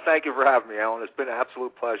 Thank you for having me, Alan. It's been an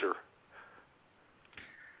absolute pleasure.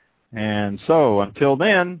 And so, until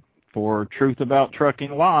then, for Truth About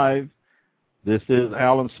Trucking Live, this is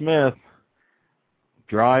Alan Smith.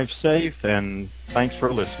 Drive safe, and thanks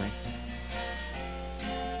for listening.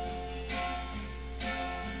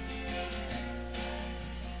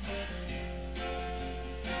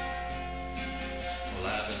 Well,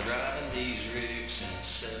 I've been driving these rigs since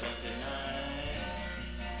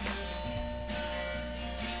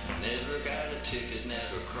 '79. Never got a ticket,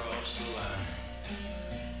 never crossed the line.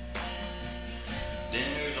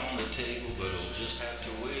 Dinner's on the table, but it'll just have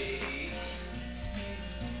to wait.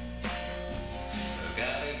 I've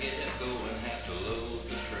gotta get going, have to load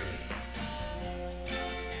the freight.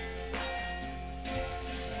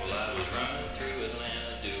 Well, I was running through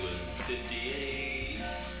Atlanta doing 58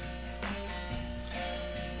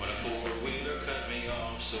 when a four-wheeler cut me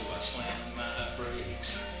off, so I slammed my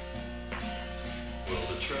brakes. Well,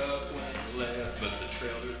 the truck went left, but the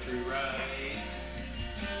trailer threw right.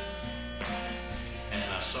 And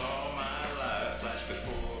I saw my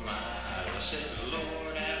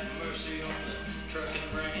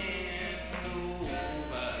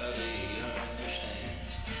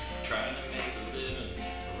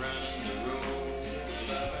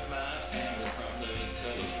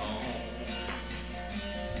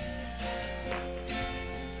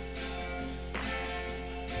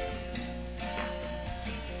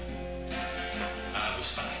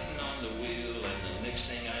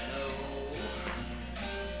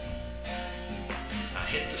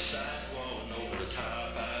hit the sidewall and over the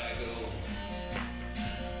top I go.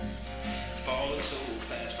 Falling so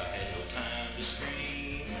fast I had no time to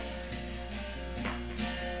scream.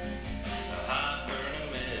 A hot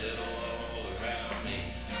burning metal all around me.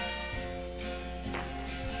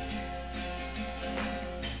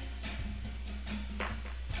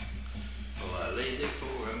 Oh, I lay there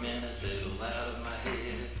for a minute, little out of my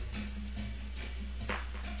head,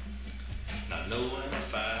 not knowing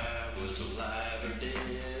if I was alive or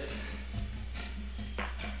dead.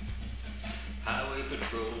 Highway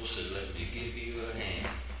patrol said, let me give you a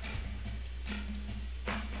hand.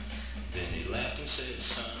 Then he laughed and said,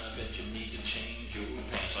 son, I've been